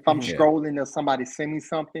 If I'm mhm, Yeah. scrolling or somebody send me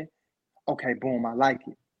something, okay, boom, I like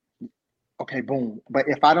it. Okay, boom. But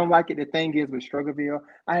if I don't like it, the thing is with Struggleville,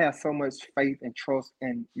 I have so much faith and trust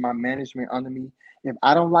in my management under me. If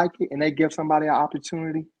I don't like it and they give somebody an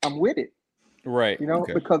opportunity, I'm with it. right.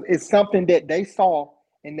 Okay. Because it's something that they saw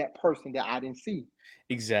in that person that I didn't see.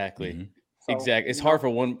 Exactly. hmm So, Exactly. It's hard for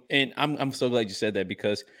one, and I'm so glad you said that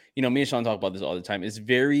because me and Sean talk about this all the time. It's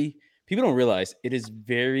very people don't realize it is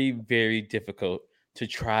very, very difficult to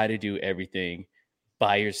try to do everything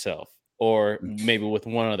by yourself or maybe with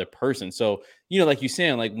one other person. So, like you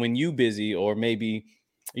saying, like when you busy or maybe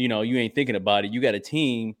you ain't thinking about it, you got a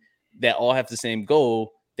team that all have the same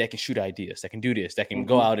goal that can shoot ideas, that can do this, that can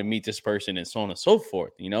go mhm. out and meet this person and so on and so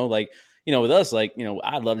forth. Like, with us, like,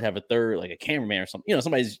 I'd love to have a third, like a cameraman or something,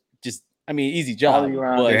 somebody's just, I mean, easy All job,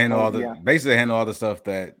 around To but just handle go, all the yeah. basically handle all the stuff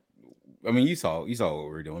that I mean, you saw what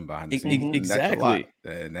we're doing behind the scenes, Mhm. and that's a lot.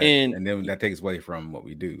 exactly. And And then that takes away from what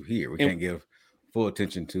we do here. We and can't give full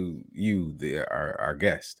attention to you, our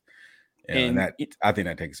guest. And and that I think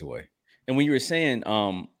that takes away. and when you were saying,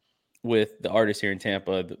 with the artist here in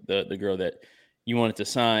Tampa, the girl that you wanted to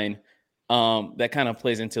sign, that kind of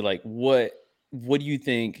plays into like what do you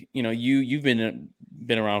think? You know, you've been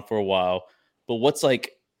around for a while, but what's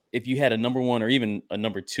like if you had a number one or even a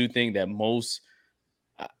number two thing that most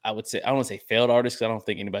I would say, I don't want to say failed artists because I don't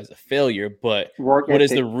think anybody's a failure, but Work what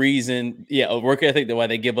is ethic. the reason? Yeah, a work ethic that why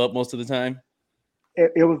they give up most of the time.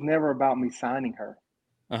 It was never about me signing her.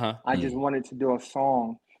 Uh-huh. I just wanted to do a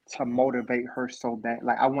song to motivate her so bad.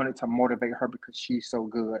 Like I wanted to motivate her because she's so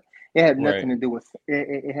good. It had Right. nothing to do with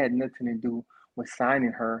it had nothing to do with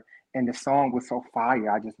signing her. And the song was so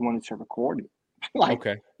fire. I just wanted to record it. Like,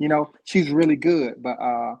 Okay. you know, she's really good. But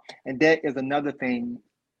and that is another thing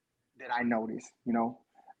that I noticed, you know.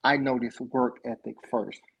 I noticed work ethic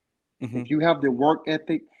first. Mm-hmm. If you have the work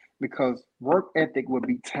ethic, because work ethic would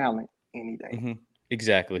be talent any day. Mm-hmm.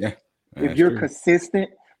 Exactly. Yeah, If that's you're true. consistent,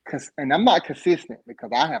 and I'm not consistent because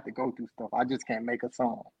I have to go through stuff. I just can't make a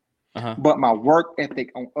song. Uh-huh. But my work ethic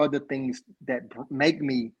on other things that make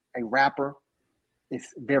me a rapper is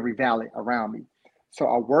very valid around me. So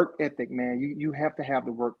a work ethic, man, you have to have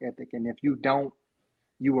the work ethic, and if you don't,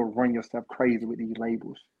 you will run yourself crazy with these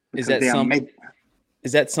labels Is because that they'll some? make.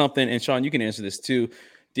 Is that something? And Sean, you can answer this too.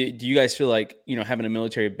 Do you guys feel like, you know, having a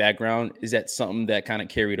military background, is that something that kind of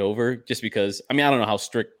carried over? Just because, I mean, I don't know how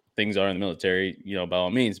strict things are in the military, you know, by all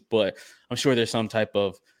means, but I'm sure there's some type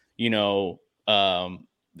of, you know, the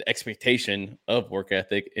expectation of work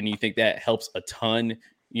ethic, and you think that helps a ton,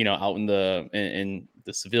 you know, out in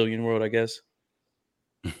the civilian world, I guess.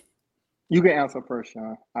 You can answer first,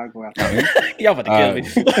 Sean. I'll go after. Oh, yeah. Y'all about to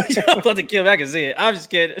kill me. Y'all about to kill me. I can see it. I'm just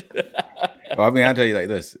kidding. Well, I mean, I'll tell you like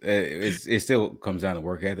this: it still comes down to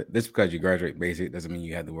work ethic. Just because you graduate basic doesn't mean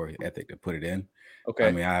you have the work ethic to put it in. I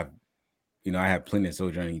Okay. mean, I have plenty of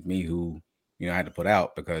soldiers underneath me who, I had to put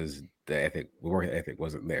out because the work ethic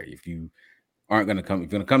wasn't there. If you aren't going to come,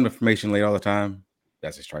 if you're going to come to formation late all the time,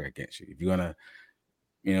 that's a strike against you. If you're going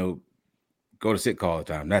to, go to sit call all the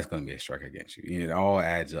time, that's going to be a strike against you. It all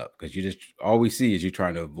adds up because all we see is you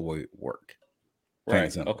trying to avoid work. Plain and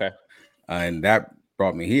Right. simple. Okay. And that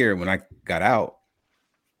brought me here. When I got out,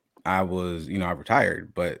 I was, I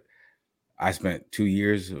retired, but I spent 2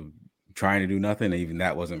 years of trying to do nothing. And even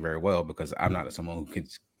that wasn't very well because I'm not someone who can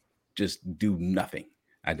just do nothing.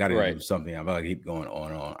 I got to Right. do something. I've got to keep going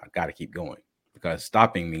on and on. I got to keep going because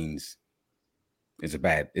stopping means it's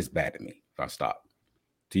bad to me if I stop.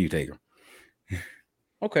 To you, Tay Gram.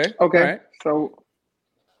 Okay. Okay. All right. So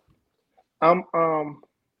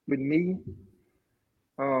with me,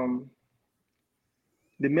 um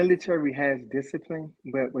the military has discipline,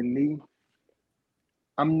 but with me,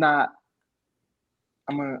 I'm not.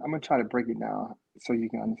 I'm gonna try to break it down so you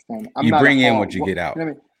can understand. I'm You not a bring in hard. what you get out.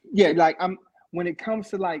 Yeah, like I'm. When it comes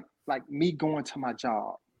to like me going to my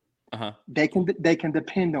job, Uh-huh. they can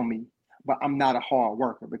depend on me, but I'm not a hard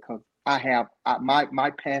worker because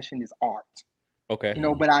my passion is art. Okay.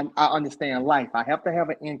 But I understand life. I have to have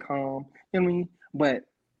an income. You know what I mean? But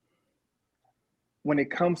when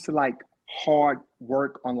it comes to like hard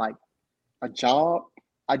work on like a job,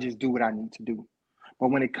 I just do what I need to do. But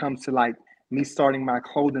when it comes to like me starting my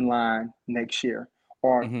clothing line next year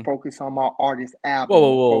or Mm-hmm. focus on my artist album Whoa, whoa,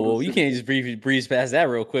 or whoa, photo whoa! You shoot. can't just breeze past that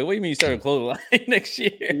real quick. What do you mean you start a clothing line next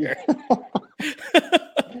year?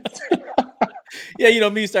 Yeah,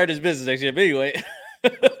 me start this business next year. But anyway,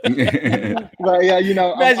 Well, yeah,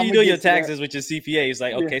 imagine I'm you gonna doing your get to that. taxes with your CPA. It's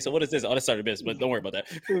like, Yeah. okay, so what is this? Oh, let's start a business, but don't worry about that.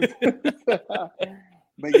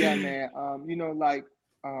 But yeah, man, like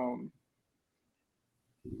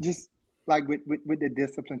just like with the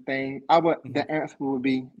discipline thing, the answer would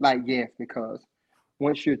be like yes, because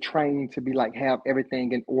once you're trained to be like have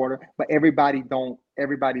everything in order, but everybody don't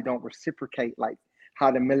reciprocate like how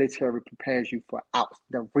the military prepares you for out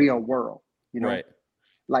the real world, Right.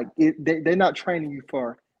 like they're not training you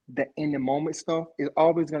for the in the moment stuff. It's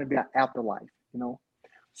always going to be an afterlife.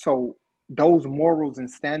 So those morals and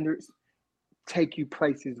standards take you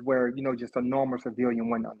places where just a normal civilian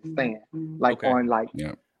wouldn't understand, like Okay. on like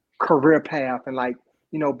Yeah. career path and like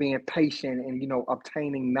being patient and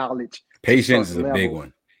obtaining knowledge to Patience is certain a big levels.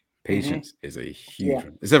 one. Patience is a Yeah. huge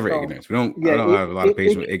one, except for So ignorance. I yeah, don't have a lot of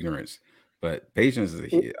patience with it, ignorance, but patience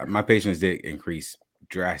is my patience did increase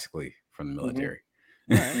drastically from the mm-hmm, military.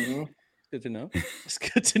 All right. mm-hmm. Good to know. It's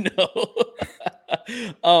good to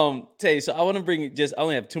know. Tay, so I want to bring I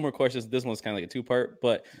only have two more questions. This one's kind of like a two-part,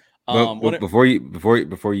 but But one. before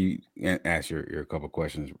you ask your couple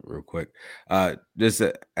questions real quick, just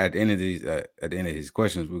at the end of these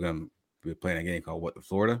questions, we're gonna be playing a game called What the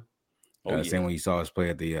Florida. Oh yeah. Same way you saw us play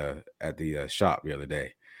at the shop the other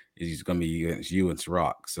day. It's gonna be against you and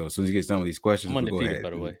Ciroc. So as soon as you get some of these questions, I'm we'll go undefeated, ahead by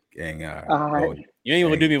the way. and All go right. You ain't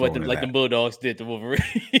gonna do me go like into the that. Bulldogs did to Wolverine.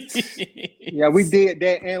 Yeah, we did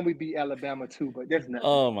that, and we beat Alabama too. But there's nothing.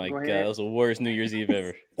 Oh my Go God, ahead. that was the worst New Year's Eve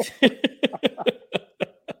ever.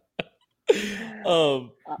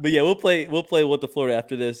 But yeah, we'll play What the Florida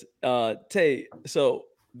after this. Tay, so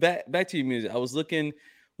back to your music. I was looking.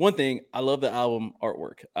 One thing, I love the album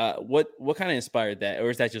artwork. What kind of inspired that, or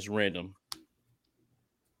is that just random?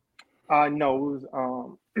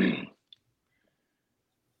 No,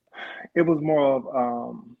 it was more of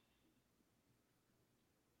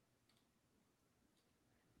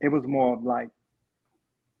it was more of like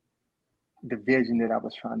the vision that I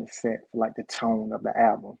was trying to set for like the tone of the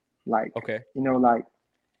album. Like, Okay, like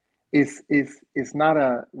it's not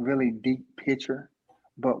a really deep picture,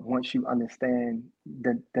 but once you understand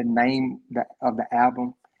the name of the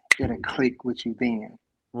album, it'll click with you then.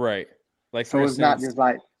 right. Like So it's not just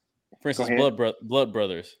like, for go instance, ahead. Blood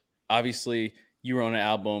Brothers. Obviously, you were on an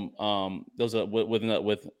album. Those are with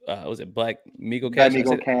was it Black Migo Black Cash?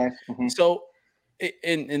 Migo Cash. So,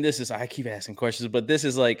 and this is, I keep asking questions, but this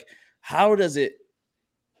is like, how does it?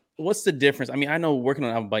 What's the difference? I mean, I know working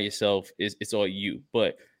on an album by yourself is it's all you,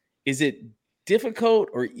 but is it difficult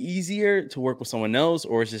or easier to work with someone else,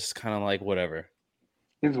 or is it just kind of like whatever?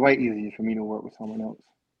 It's way easier for me to work with someone else.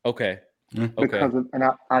 Okay. Mm. Okay. Because of, and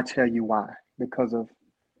I tell you why. Because of,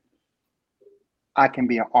 I can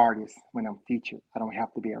be an artist when I'm featured. I don't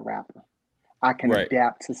have to be a rapper. I can Right.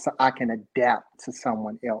 adapt to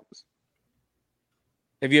someone else.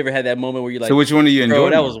 Have you ever had that moment where you're like, So which one do you enjoy?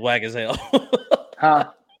 Bro, that more? was whack as hell.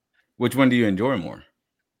 Huh? Which one do you enjoy more?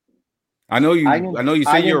 I know you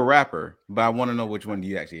say you're a rapper, but I want to know which one do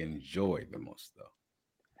you actually enjoy the most, though.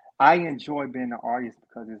 I enjoy being an artist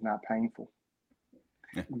because it's not painful.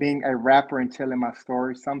 Yeah. Being a rapper and telling my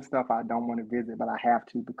story, some stuff I don't want to visit, but I have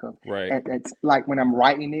to because it's like when I'm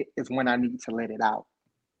writing it is when I need to let it out.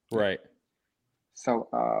 Right.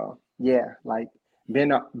 So yeah, like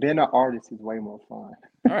being an artist is way more fun.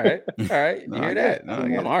 All right. You hear that?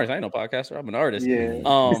 I'm an artist. I ain't no podcaster. I'm an artist. Yeah.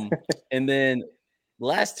 And then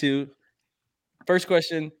last two. First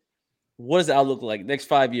question: what does the outlook like next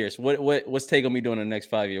 5 years? What's Tay gonna be doing in the next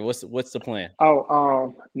 5 years? What's the plan?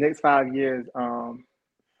 Next 5 years,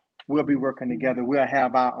 we'll be working together. We'll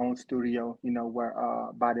have our own studio, where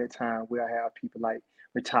by that time we'll have people like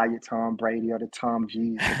retired Tom Brady or the Tom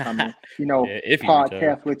G's to come in,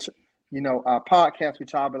 podcast with podcast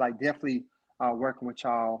with y'all, but like definitely working with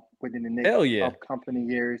y'all within the next upcoming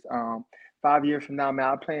years. 5 years from now,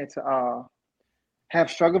 man, I plan to have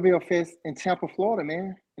Struggleville Fest in Tampa, Florida,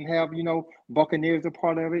 man, and have Buccaneers a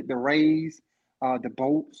part of it, the Rays, the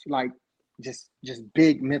Bolts, like just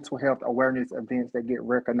big mental health awareness events that get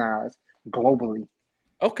recognized globally.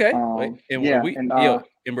 Okay,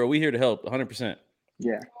 and bro, we here to help 100%.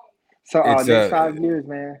 Yeah. So next 5 years,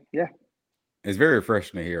 man. Yeah. It's very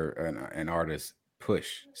refreshing to hear an artist push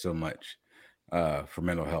so much for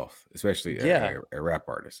mental health, especially a rap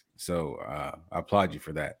artist. So I applaud you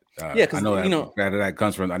for that. Because I know that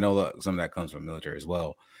comes from. I know some of that comes from military as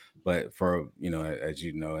well. But for as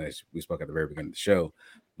you know, as we spoke at the very beginning of the show,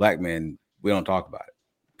 Black men, we don't talk about it.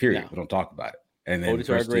 Period. No. We don't talk about it. And then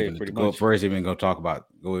first even go talk about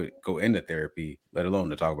go into therapy, let alone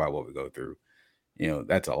to talk about what we go through.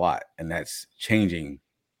 That's a lot, and that's changing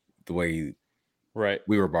the way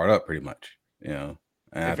we were brought up, pretty much. And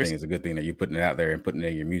I think it's a good thing that you're putting it out there and putting it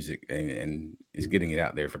in your music, and it's getting it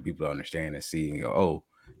out there for people to understand and see and go, oh,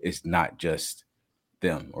 it's not just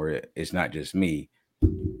them, or it's not just me.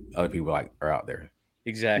 Other people are out there.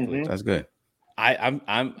 Exactly. Mm-hmm. So that's good.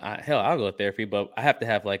 I'll go to therapy, but I have to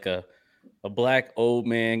have like a Black old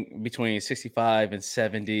man between 65 and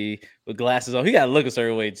 70 with glasses on. He got to look a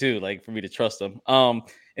certain way too, like for me to trust him.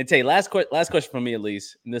 And Tay, last question from me at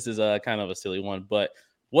least, and this is kind of a silly one, but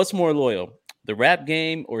what's more loyal, the rap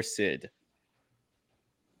game or Sid?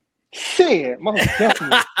 Sid, most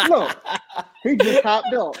definitely. Look, he just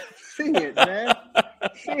hopped up. Sid, man.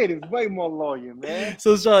 Sid is way more loyal, man.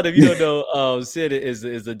 So, Sean, if you don't know, Sid is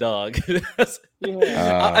the dog.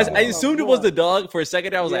 I assumed it was the dog for a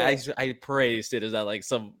second. I was like, I pray Sid is not like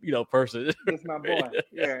some person. That's my boy.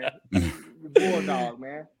 Yeah, the bulldog,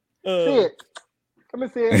 man. Sid, come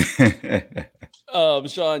here, Sid.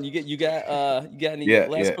 Sean, you got any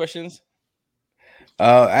last questions?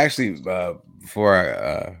 Actually,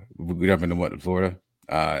 before we jump into what Florida,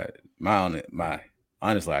 my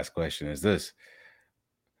honest last question is this: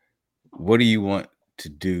 what do you want to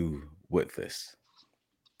do with this?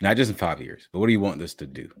 Not just in 5 years, but what do you want this to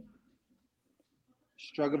do?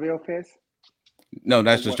 Struggleville Fest? No,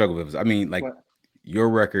 that's just Struggleville Fest. I mean, like your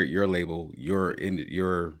record, your label,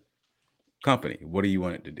 your company. What do you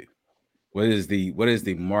want it to do? What is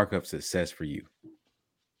the mark of success for you?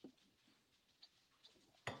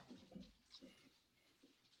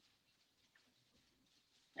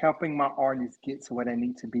 helping my artists get to where they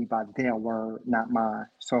need to be by their word, not mine.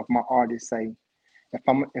 So if my artists say, if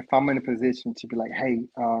I'm in a position to be like, hey,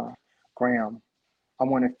 Graham, I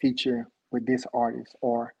want to feature with this artist,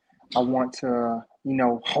 or I want to,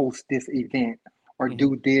 host this event or Mm-hmm.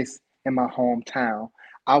 do this in my hometown.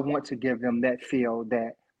 I want to give them that feel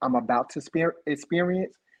that I'm about to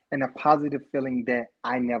experience and a positive feeling that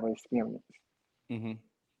I never experienced. Mm-hmm.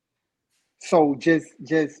 So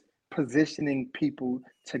just positioning people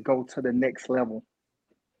to go to the next level.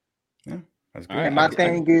 Yeah, that's All good. And right. my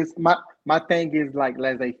thing is my thing is like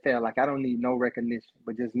laissez faire. Like I don't need no recognition,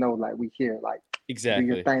 but just know like we here. Like do your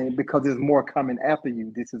Exactly. thing because there's more coming after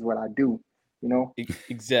you. This is what I do. You know.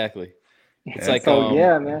 Exactly. It's Yeah. like So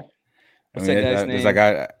yeah, man. I what's mean, that guy's it's like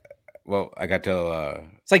name? I got to tell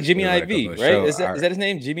It's like Jimmy everybody come to IV, the right? show. Is that his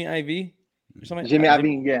name? Jimmy IV or something? Jimmy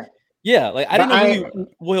Iovine, yeah. Yeah, like I But didn't know I who ain't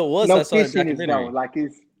what it was. no I saw the fishing is though. documentary. Like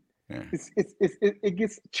Yeah. it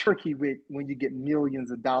gets tricky with when you get millions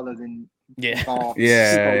of dollars Yeah. involved.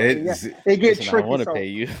 Yeah, People, yeah, it's it get Listen, I tricky. want to pay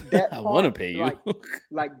So you. that I want to part, pay you.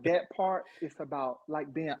 like that part, is about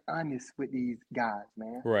like being honest with these guys,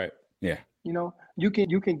 man. Right. yeah, You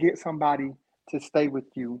can get somebody to stay with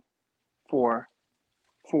you for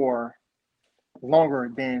for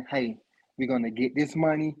longer than hey, we're gonna get this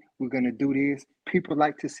money, we're gonna do this. People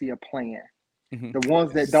like to see a plan. Mm-hmm. The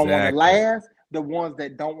ones that don't want to exactly. last, the ones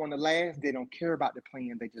that don't want to last, they don't care about the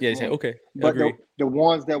plan. They just Yeah. They say want it. okay. But the Agree. the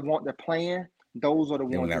ones that want the plan, those are the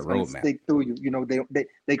They on ones that that's gonna roadmap. stick through you. You know,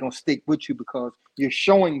 they gonna stick with you because you're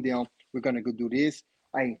showing them we're gonna go do this.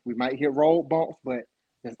 Hey, we might hit road bumps, but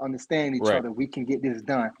let's understand each Right. other. We can get this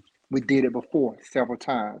done. We did it before several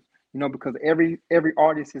times. Because every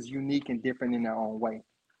artist is unique and different in their own way.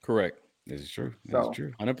 Correct. This is true. This is So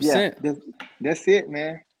true. yeah, 100%. that's it,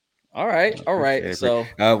 man. All right. I All right. appreciate it. So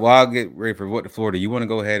While I'll get ready for what to Florida, you want to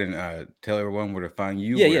go ahead and tell everyone where to find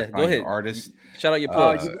you, yeah, where to yeah. Go find your ahead. artists. Shout out your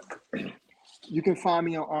plugs. Uh, You can find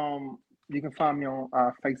me on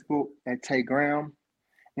Facebook at Tay Gram,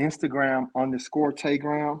 Instagram _Tay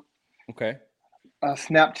Gram, Okay.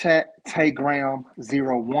 Snapchat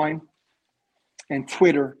Taygram01, and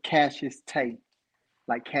Twitter Cassius Tay,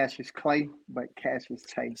 like Cassius Clay, but Cassius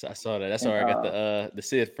Tay. So I saw that. That's And where I got the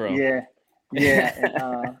Sid from. yeah, yeah,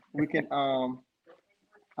 and we can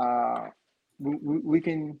uh we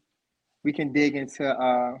can dig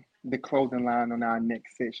into the clothing line on our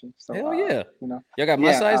next session. So Hell yeah. Y'all got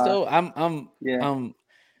my yeah, size though. I'm yeah.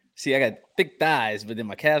 see, I got thick thighs, but then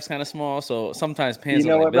my calves kind of small, so sometimes You pants look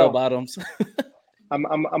know like what bell though? bottoms. I'm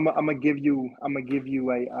gonna give you I'm gonna give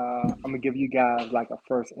you guys like a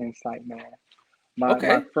first insight, man. My my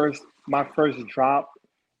Okay. first my first drop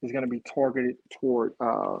is gonna be targeted toward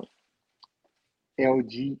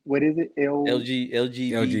LG. What is it? That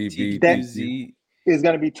LGBTQ. LGBTQZ. is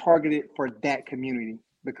gonna be targeted for that community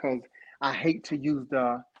because I hate to use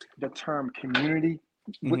the term community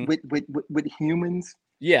with Hmm. with humans,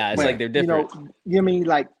 Yeah, it's but like Yeah, they're different. you mean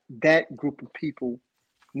like that group of people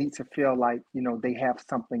need to feel like they have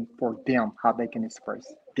something for them, how they can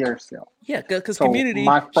express their self. Yeah, because So community,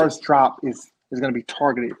 my first drop is going to be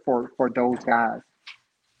targeted for those guys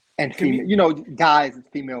and female, commu- guys,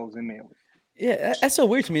 females, and males. yeah, that's so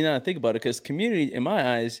weird to me now that I think about it. Because community, in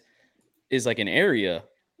my eyes, is like an area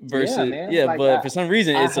Yeah, versus man. yeah, Like but for some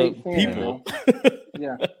reason, I it's a hate saying, yeah, people. bro.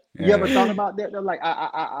 Yeah. You ever yeah. thought about that? Though? Like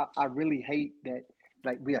I really hate that.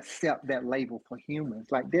 Like we accept that label for humans.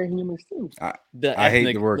 Like they're humans too. I, the I hate the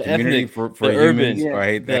ethnic, word the community ethnic, for the humans. urban, Or Yeah. I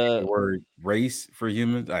hate the the word race for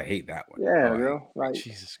humans. I hate that one. Yeah, Oh, I hate bro. Like,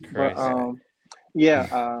 Jesus but Christ.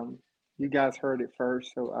 yeah. You guys heard it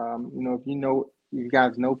first. So if you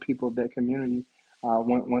guys know people of that community,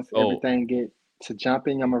 once Oh, everything get to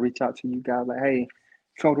jumping, I'm gonna reach out to you guys like, hey,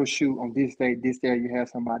 photo shoot on this day. You have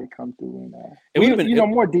somebody come through and it would have been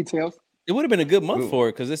more details. it would have been a good month Cool. for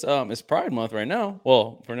it because it's Pride Month right now.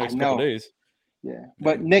 Well, for the I next couple of know. days. Yeah, Yeah,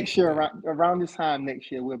 but next year yeah. around this time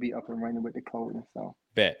next year we'll be up and running with the clothing. So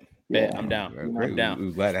Bet, bet. yeah, I'm down. Great. I'm down.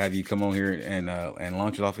 We're glad to have you come on here and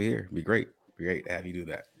launch it off of here. Be great. Be great to have you do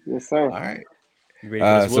that. yes sir. All right. You ready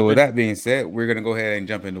for this So with whooping? that being said, we're gonna go ahead and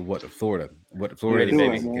jump into what to Florida. What to I'm Florida ready,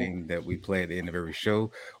 Let's is, do baby. it, is a man. game that we play at the end of every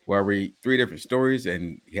show, where we read three different stories,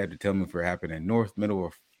 and you have to tell me if they're happening in North,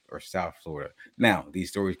 Middle, or South Florida. Now, these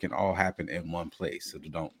stories can all happen in one place, so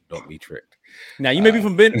don't be tricked. Now you may be Uh,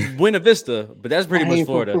 from Buena Vista, but that's pretty I much ain't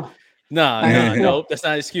from Florida. Nah, I ain't nah, from nope. That's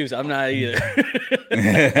not an excuse. I'm not either.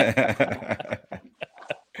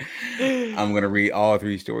 I'm gonna read all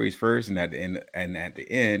three stories first, and at the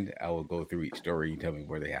end, I will go through each story and tell me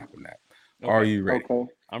where they happened at. Are Okay, you ready? okay.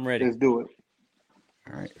 I'm ready. Let's do it.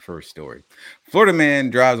 All right, first story. Florida man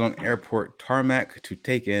drives on airport tarmac to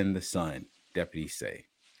take in the sun, deputies say.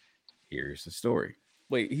 Here's the story.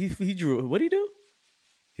 Wait, he drew. What did he do?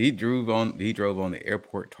 He drove on the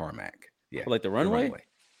airport tarmac. Yeah, Like the runway.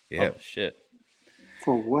 Yeah. Oh shit.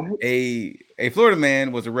 For what? A Florida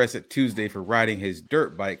man was arrested Tuesday for riding his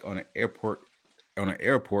dirt bike on an airport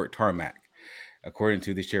tarmac, according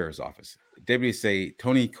to the sheriff's office. Deputies say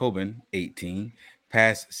Tony Coben, 18,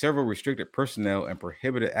 passed several restricted personnel and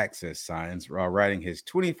prohibited access signs while riding his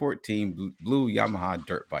 2014 blue Yamaha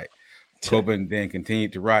dirt bike. Coben then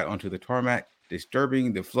continued to ride onto the tarmac,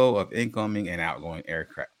 disturbing the flow of incoming and outgoing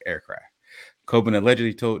aircraft. Coben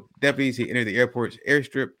allegedly told deputies he entered the airport's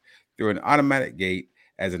airstrip through an automatic gate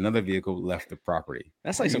as another vehicle left the property.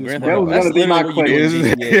 That's like some Grand That Theft was Auto. gonna be my That's literally what you do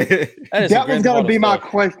in GTA. That was gonna be my stuff.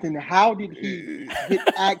 question. How did he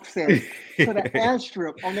get access to the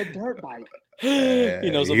airstrip on a dirt bike?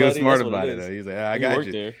 He knows he was somebody. smart That's what about it it, is. though. He's like, I He got worked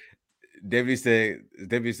you. there. Deputy said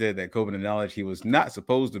that Coben acknowledged he was not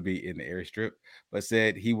supposed to be in the airstrip, but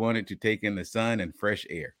said he wanted to take in the sun and fresh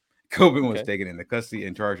air. Coben was taken into custody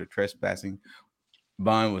and charged with trespassing.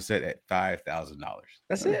 Bond was set at $5,000.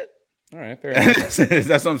 That's it. All right, fair enough. That's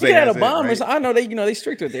what I'm He saying. had a That's it, bomb or right? something. I know they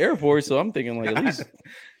strict at the airport, so I'm thinking like at least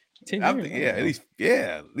 10 years.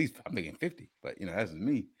 At least I'm thinking 50. But that's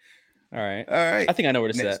me. All right. I think I know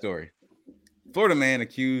where to Next set. story. Florida man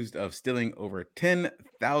accused of stealing over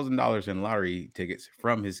 $10,000 in lottery tickets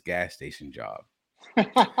from his gas station job.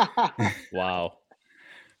 Wow.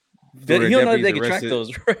 Florida You don't know that they deputies can track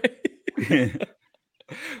those, right?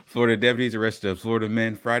 Florida deputies arrested a Florida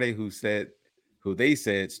man Friday who they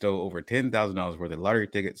said stole over $10,000 worth of lottery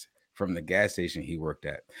tickets from the gas station he worked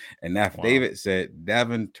at. An affidavit said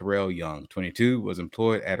Davin Terrell Young, 22, was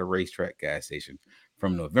employed at a racetrack gas station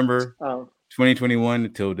from November 2021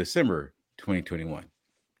 until December 2021.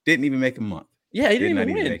 Didn't even make a month. Yeah, he didn't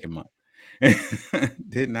even make a month.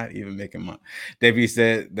 Did not even make a month. Deputy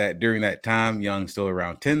said that during that time, Young stole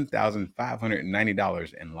around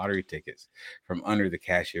 $10,590 in lottery tickets from under the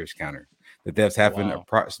cashier's counter. The thefts happened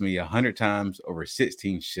approximately 100 times over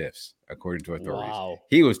 16 shifts, according to authorities. Wow.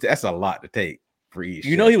 That's a lot to take for each.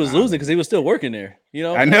 He was losing because he was still working there.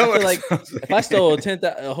 I know. I feel like if I stole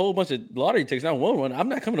a whole bunch of lottery tickets, I won one, I'm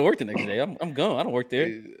not coming to work the next day. I'm gone. I don't work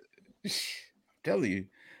there. I'm telling you.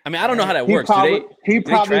 I mean, I don't know how that works. He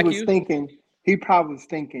probably was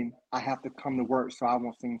thinking, I have to come to work so I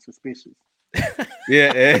won't seem suspicious.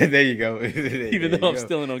 Yeah, there you go. Even though I'm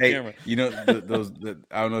stealing on camera. I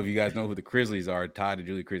don't know if you guys know who the Grizzlies are. Todd and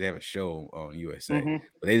Julie Cruz, they have a show on USA.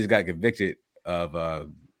 But they just got convicted of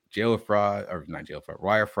wire fraud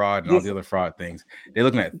and all the other fraud things. They're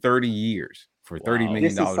looking at 30 years for $30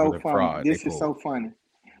 million worth of fraud. This is so funny.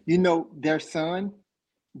 Their son,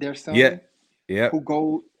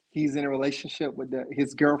 he's in a relationship with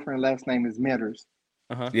his girlfriend. Last name is Metters.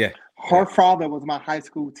 Yeah. Her father was my high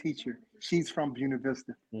school teacher. She's from Buena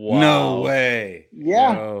Vista. Wow. No way.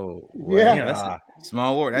 Yeah. No way. Yeah. That's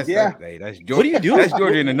small world. That's Georgia. What do you do? That's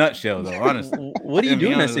Georgia in a nutshell, though. Honestly. What do you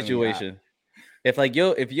do in that situation? If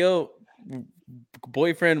your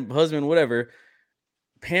boyfriend, husband, whatever,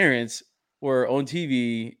 parents were on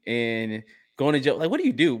TV and going to jail, like what do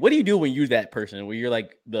you do? What do you do when you're that person? When you're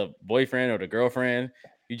like the boyfriend or the girlfriend?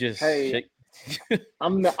 You just shake.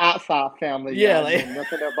 I'm the outside family. Yeah, like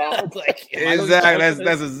nothing about. Exactly.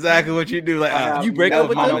 That's exactly what you do. Like you break up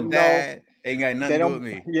with mom and dad. Ain't got nothing to do with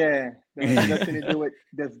me. Yeah, they have nothing to do with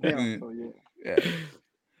that's them. So yeah.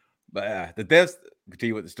 But the deaths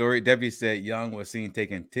continue with the story. Deputy said Young was seen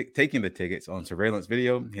taking the tickets on surveillance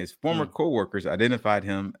video. His former co-workers identified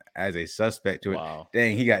him as a suspect to it.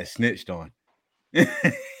 Dang, he got snitched on.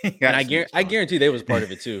 I guarantee they was part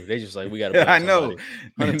of it too. They just like we got to. I know.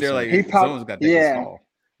 They're like someone's got to take a call.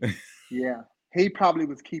 Yeah, he probably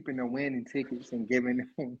was keeping the winning tickets and giving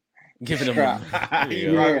them. He's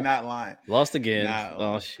probably not lying. Lost again.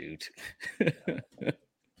 Shoot.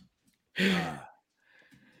 All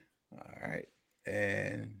right,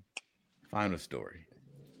 and final story.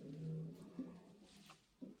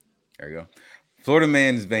 There you go. Florida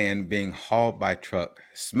man's van being hauled by truck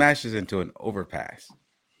smashes into an overpass.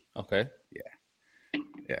 Okay.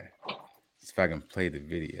 Yeah. If I can play the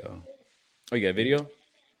video. Oh, you got video?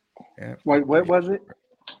 Yeah. Wait, what was it?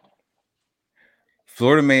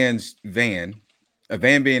 Florida man's van, a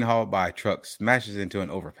van being hauled by a truck smashes into an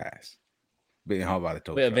overpass. Being hauled by the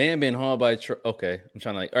tow truck. A van being hauled by a truck. Okay. I'm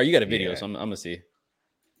trying to you got a video, so I'm going to see.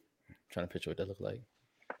 I'm trying to picture what that look like.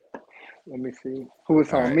 Let me see. Who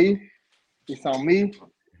is on me? It's on me.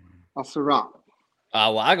 Or Ciroc.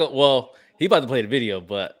 He about to play the video,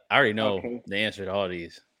 but I already know the answer to all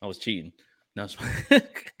these. I was cheating. No,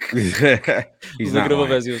 he's looking up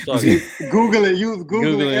as he was talking. Google it. Use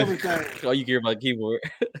Google everything. All you care about keyboard.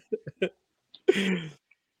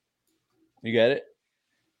 You got it?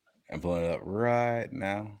 I'm pulling it up right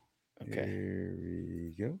now. Okay. Here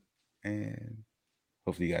we go. And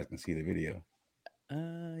hopefully you guys can see the video.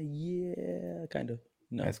 Yeah, kind of.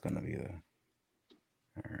 No. That's gonna be the.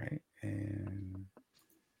 All right, and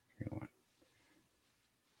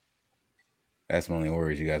that's my only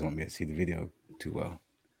worries. You guys won't be able to see the video too well,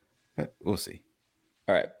 but we'll see.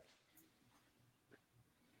 All right.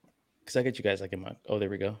 Because I get you guys like in my. Oh, there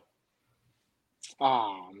we go.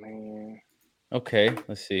 Oh man. Okay,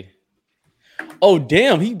 let's see. Oh,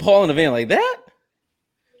 damn, he pawing the van like that?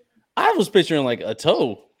 I was picturing like a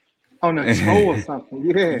toe. On a toe or something.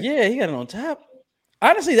 Yeah. Yeah, he got it on top.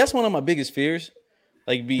 Honestly, that's one of my biggest fears.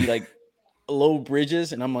 Like be like low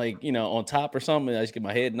bridges and I'm like, on top or something, and I just get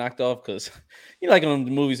my head knocked off because like on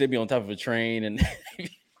the movies, they'd be on top of a train and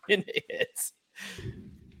in the heads.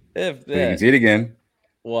 If So you can that. see it again.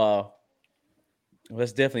 Wow. Well,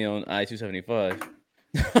 that's definitely on I-275.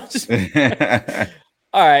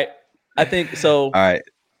 All right. I think so. All right.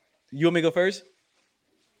 You want me to go first?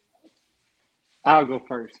 I'll go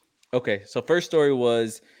first. Okay. So first story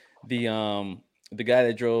was the guy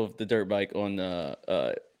that drove the dirt bike on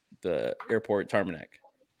the airport tarmac.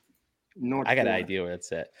 North I got an Florida. idea where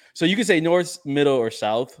that's at. So you could say north, middle, or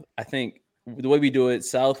south. I think the way we do it,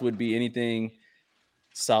 south would be anything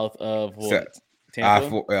south of what?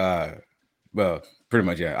 Tampa? Well, pretty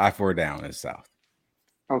much, yeah. I-4 down is south.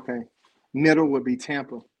 Okay. Middle would be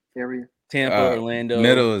Tampa area. Tampa, Orlando.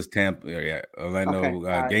 Middle is Tampa, yeah. Orlando, Okay,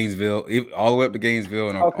 right. Gainesville, all the way up to Gainesville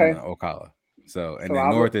and Okay. on Ocala. So, and So then I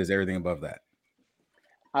north would- is everything above that.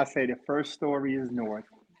 I say the first story is north.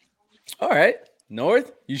 All right.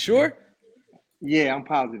 North? You sure? Yeah, I'm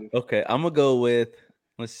positive. Okay. I'm going to go with,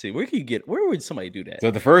 let's see. Where would somebody do that? So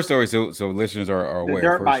the first story, so listeners are The aware.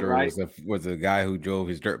 dirt First bike, story right? was the guy who drove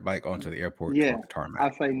his dirt bike onto the airport Yeah, tarmac.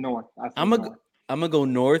 I say north. I'm going to go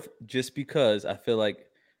north just because I feel like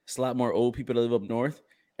it's a lot more old people that live up north.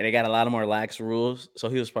 And they got a lot of more lax rules. So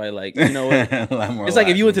he was probably like, you know what? It's like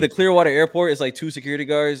if you went to the Clearwater airport, it's like 2 security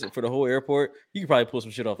guards for the whole airport. You could probably pull some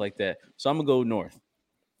shit off like that. So I'm going to go north.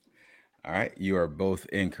 All right. You are both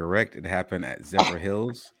incorrect. It happened at Zephyr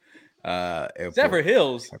Hills. Airport. Zephyr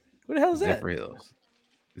Hills? What the hell is that? Zephyr Hills.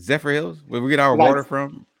 Zephyr Hills? Where we get our Like- water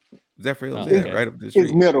from? Zephyr Hills, Oh, yeah, okay. right up the street.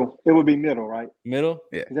 It's middle. It would be middle, right? Middle?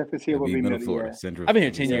 Yeah. Zephyr Hill would be middle, Florida. yeah. Center. I've been here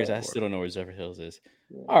 10 Central years. I Florida. still don't know where Zephyr Hills is.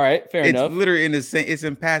 All right. Fair It's enough. literally in the same. It's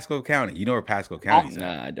in Pasco County. You know where Pasco County is?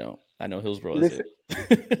 Nah, I don't. I know Hillsborough is Listen,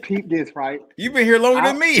 it. peep this, right? You've been here longer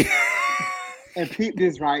than me. And peep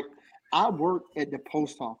this, right? I worked at the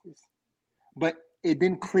post office, but it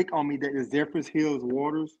didn't click on me that the Zephyr Hills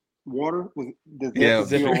water was the Yeah,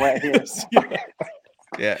 Zephyr Hill right here.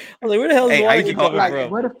 Yeah. I was like, where the hell is Hey, the I water used to keep call coming Like,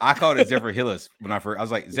 from? what if I called it Zephyr Hillis when I first. I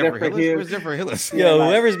was like, Zephyr Zephyr Hillis? Hills. Where's Zephyr Hillis? Yeah, Yo, like-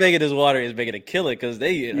 whoever's making this water is making it kill it because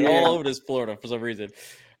they Yeah. all over this Florida for some reason.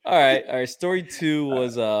 All right. Story 2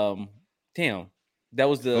 was damn. That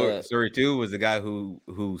was the Story 2 was the guy who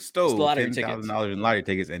stole lottery $10,000 in lottery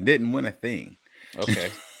tickets and didn't win a thing. okay.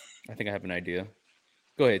 I think I have an idea.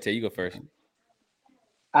 Go ahead, Tay. You go first.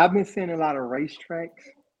 I've been seeing a lot of racetracks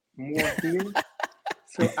more here.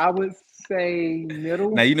 So I would say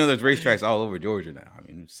middle. Now you know there's racetracks all over Georgia now. I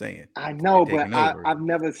mean, I'm saying. I know, They're but taking over. I've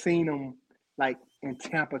never seen them like in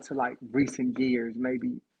Tampa to like recent years,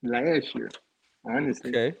 maybe last year. Honestly,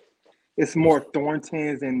 Okay. it's more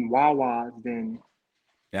Thorntons and Wawas than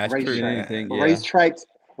That's racetrack. true. Anything, yeah.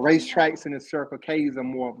 Racetracks in the Circle K's are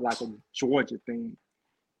more of like a Georgia thing.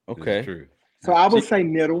 This is Okay. true. So I would say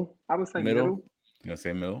middle. I would say Middle? middle. You gonna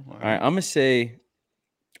say middle? All right. I'm gonna say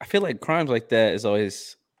I feel like crimes like that is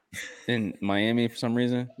always in Miami for some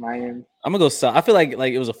reason. Miami. I'm gonna go south. I feel like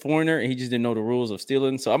it was a foreigner and he just didn't know the rules of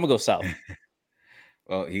stealing. So I'm gonna go south.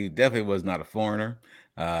 Well, he definitely was not a foreigner.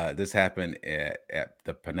 This happened at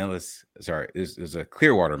the Pinellas. Sorry, this is a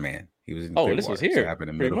Clearwater man. He was in Oh, Clearwater. this was So here, it happened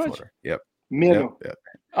in pretty Middle much. Florida. Yep. Middle. Yep.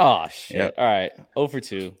 Oh shit. Yep. All right. 0 for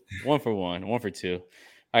 2. 1 for 1. 1 for 2.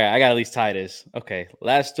 All right, I gotta at least tie this. Okay.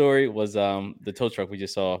 Last story was the tow truck we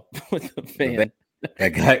just saw with the van. That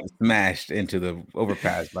guy smashed into the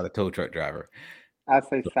overpass by the tow truck driver. I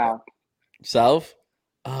say south. South?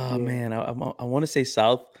 Oh Yeah. man, I want to say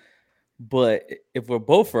south, but if we're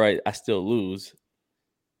both right, I still lose.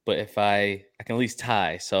 But if I can at least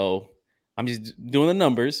tie, so I'm just doing the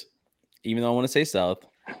numbers, even though I want to say south.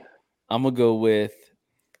 I'm gonna go with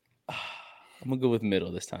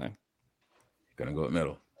middle this time. Gonna go with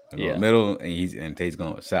middle. Gonna go Yeah. with middle, and Tate's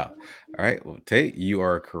going with south. All right. Well, Tate, you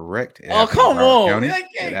are correct. It Oh, happened in come Broward on. County. I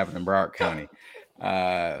can't- It happened in Broward County.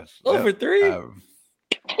 Over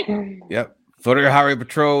 3. Yep. Florida Highway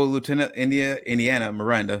Patrol Lieutenant Indiana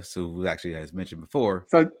Miranda, so who actually has mentioned before,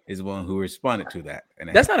 So is the one who responded to that. And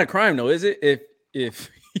That's not a crime, though, is it? If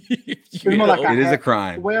it's more like it is a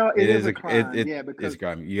crime. Well, It is is a crime, it because is a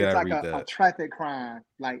crime. You it's gotta like read a traffic crime,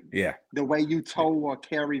 like the way you tow or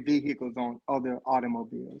carry vehicles on other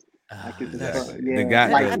automobiles. Like it's exactly. The yeah, guy,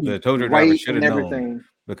 like the tow truck driver weight should and have known everything.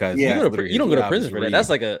 because Yeah. that's literally you don't his go to job is prison to for that. read. That's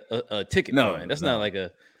like a ticket No, fine. That's no. not like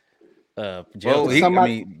a jail Well, time. I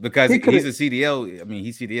Somebody mean, because he could he's have. a CDL. I mean,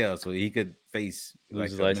 he's CDL, so he could face Lose like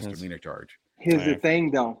his a license. misdemeanor charge. Here's the Alright.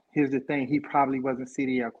 thing, though. Here's the thing. He probably wasn't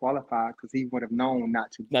CDL qualified because he would have known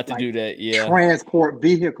not to Not to do that, yeah. transport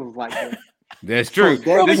vehicles like that. That's So true.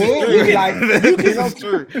 that This is can true. be like, This is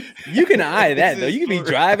true. You can eye that though. This is You can be true.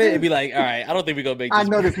 driving and be like, all right, I don't think we're gonna make this. I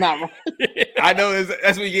know that's not right. I know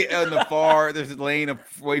that's when you get in the far. There's a lane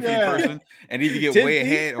away from the Yeah. person, and either you get 10 way feet?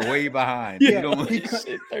 ahead or way behind. Yeah. You don't. He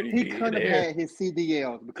Shit, 30 He feet in couldn't the have air. had his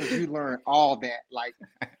CDLs because you learn all that, like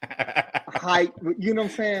height. You know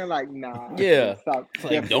what I'm saying? Like, nah. Yeah. Stop. It's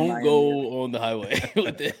like, Definitely don't Miami. go on the highway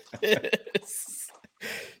with this.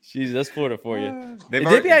 Jeez, that's Florida for you. They've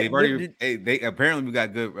already. They apparently we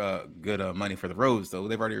got good money for the roads though.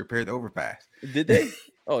 They've already repaired the overpass. Did they?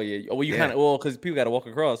 Oh yeah. Oh, well, you kind of because people got to walk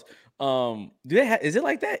across. Do they? Is it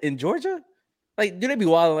like that in Georgia? Like, do they be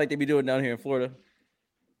wilding like they be doing down here in Florida?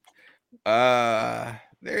 There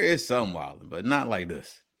is some wilding, but not like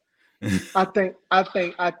this. I think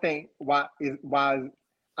why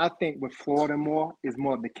I think with Florida more is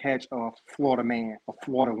more of the catch of Florida man or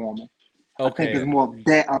Florida woman. I think it's more of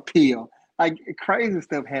that appeal. Like crazy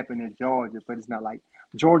stuff happened in Georgia, but it's not like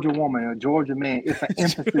Georgia woman or Georgia man. It's an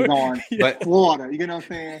emphasis on Florida. You know what I'm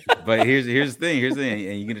saying? But here's the thing.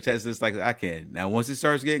 And you can attest this like I can. Now, once it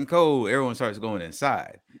starts getting cold, everyone starts going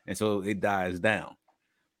inside, and so it dies down.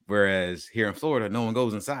 Whereas here in Florida, no one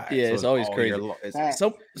goes inside. Yeah, so it's always crazy.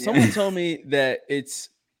 Someone told me that it's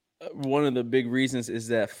one of the big reasons is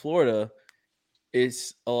that Florida,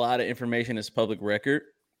 it's a lot of information is public record,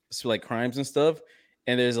 so like crimes and stuff.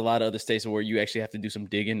 And there's a lot of other states where you actually have to do some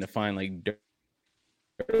digging to find like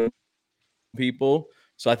people.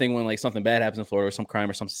 So I think when like something bad happens in Florida or some crime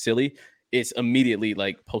or something silly, it's immediately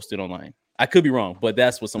like posted online. I could be wrong, but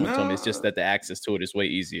that's what someone told me. It's just that the access to it is way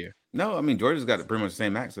easier. No, I mean Georgia's got pretty much the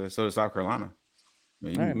same access. So does South Carolina. I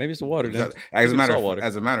mean, all right, maybe it's the water. Then. As a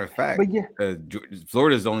matter of fact, yeah.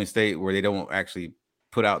 Florida is the only state where they don't actually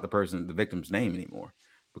put out the victim's name anymore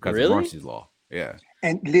because of Marcy's law. Yeah.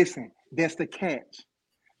 And listen, that's the catch.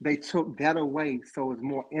 They took that away, so it's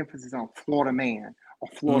more emphasis on Florida man or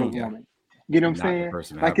Florida woman. You know what I'm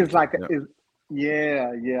saying? Like it's like yeah.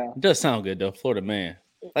 It does sound good though, Florida man.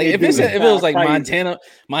 Like if it was like crazy.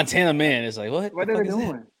 Montana man, it's like what are they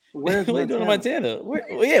doing? Where's what are they doing in Montana?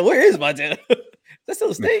 Where is Montana? That's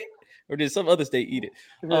still a state, or did some other state eat it?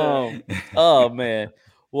 Oh man.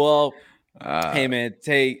 Well, hey man,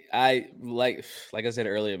 Tay, I like I said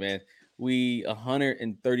earlier, man. We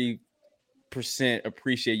 130%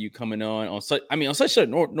 appreciate you coming on such short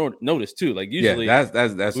notice too. Like usually,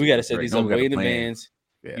 that's we got to set these up way in advance.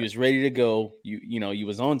 Yeah. You was ready to go. You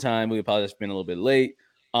was on time. We apologize for being a little bit late.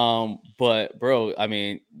 But bro, I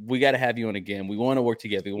mean, we got to have you on again. We want to work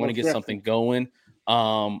together. We want to get something going.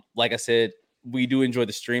 Like I said, we do enjoy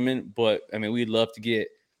the streaming, but I mean, we'd love to get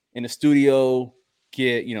in the studio,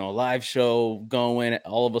 get a live show going.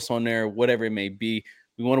 All of us on there, whatever it may be.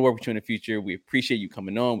 We want to work with you in the future. We appreciate you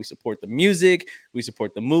coming on. We support the music. We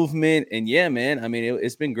support the movement. And yeah, man, I mean,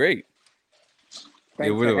 it's been great.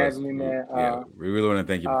 Thanks for having me, man. We really want to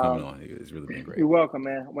thank you for coming on. It's really been great. You're welcome,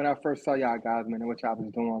 man. When I first saw y'all guys, man, and what y'all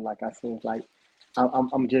was doing, like I said, like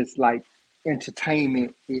I'm just like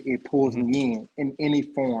entertainment. It pulls me in any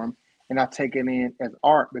form, and I take it in as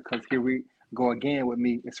art because here we go again with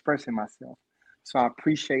me expressing myself. So I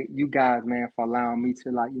appreciate you guys, man, for allowing me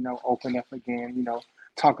to open up again,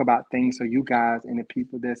 talk about things so you guys and the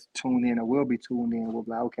people that's tuned in or will be tuned in will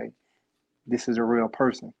be like, okay, this is a real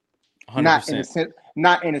person. 100%.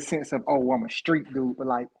 Not in a sense of, oh, I'm a street dude, but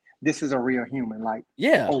like this is a real human, like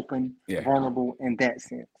open, vulnerable in that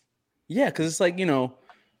sense. Yeah, because it's like,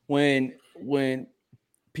 when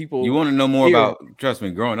people you want to know more about, trust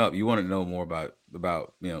me, growing up, you want to know more about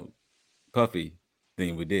Puffy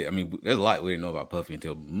than we did. I mean, there's a lot we didn't know about Puffy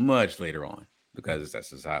until much later on because that's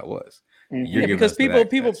just how it was. Yeah, because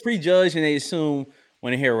people prejudge and they assume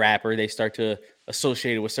when they hear a rapper, they start to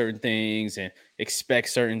associate it with certain things and expect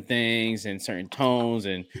certain things and certain tones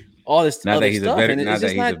and all this not other that he's stuff.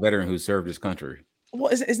 A veteran who served his country. Well,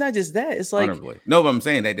 it's not just that. It's like no, but I'm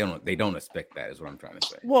saying they don't expect that is what I'm trying to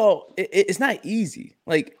say. Well, it's not easy.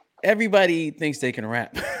 Like everybody thinks they can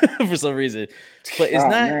rap for some reason, but Oh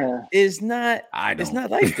man. it's not I it's don't.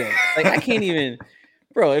 not like that. Like I can't even,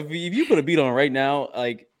 bro. If you put a beat on right now,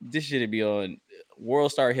 like this should be on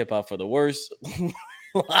World Star Hip Hop for the worst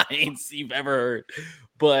lines you've ever heard.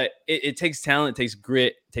 But it takes talent, it takes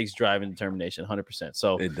grit, it takes drive and determination, 100%.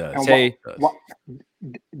 So It does. And Tay, what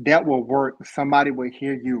that will work. Somebody will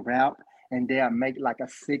hear you rap and they'll make like a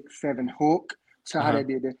 6, 7 hook. So how they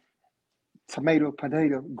did it. Tomato,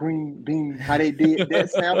 potato, green bean, how they did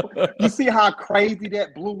that sample. You see how crazy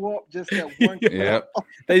that blew up? Just that one clip. Yep.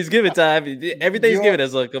 Thanksgiving time, every Thanksgiving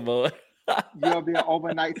that's like, come on. You'll be an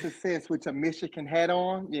overnight success with your Michigan hat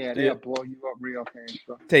on. Yeah, they'll blow you up real fast.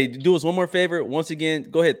 Bro. Tay, do us one more favor. Once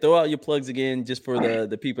again, go ahead, throw out your plugs again, just for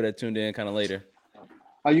the people that tuned in kind of later.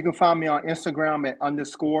 You can find me on Instagram at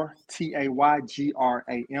 _TAYGRAM,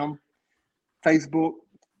 Facebook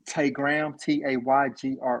Tay Gram,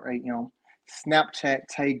 TAYGRAM, Snapchat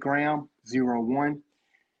Tay Gram 01,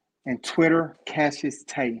 and Twitter Cassius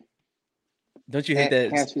Tay. Don't you hate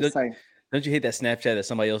At that? Cassius Tay. Don't you hate that Snapchat that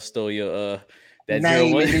somebody else stole your that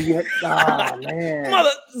Name 01? and then you man. Mother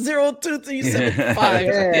 02375.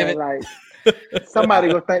 Yeah, Damn it. like somebody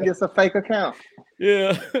will think it's a fake account.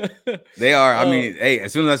 Yeah. They are. I mean, hey,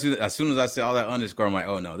 as soon as I see all that underscore, I'm like,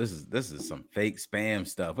 oh no, this is some fake spam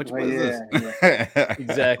stuff. What is this?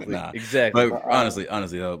 Exactly. Nah. Exactly. But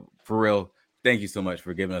honestly, though, for real, thank you so much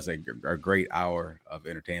for giving us a great hour of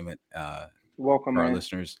entertainment. Welcome, for our man.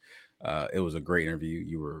 listeners. It was a great interview.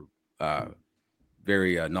 You were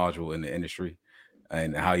very knowledgeable in the industry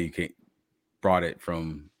and how you brought it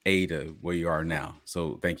from A to where you are now.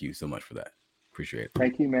 So thank you so much for that. Appreciate it.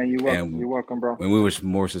 Thank you, man. You're welcome. And You're welcome, bro. And we wish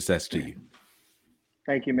more success to you.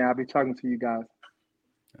 Thank you, man. I'll be talking to you guys.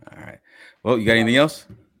 All right. Well, you got anything else?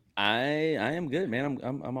 I am good, man.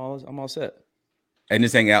 I'm all set. And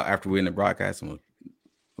just hang out after we end the broadcast, and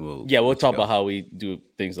we'll talk about how we do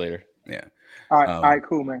things later. Yeah. All right,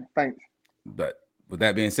 cool, man. Thanks. But with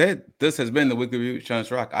that being said, this has been the Weekly Review with Sean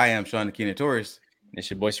Rock. I am Sean Akina Torres. It's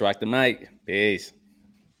your boy Rock the Mic. Peace.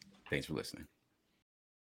 Thanks for listening.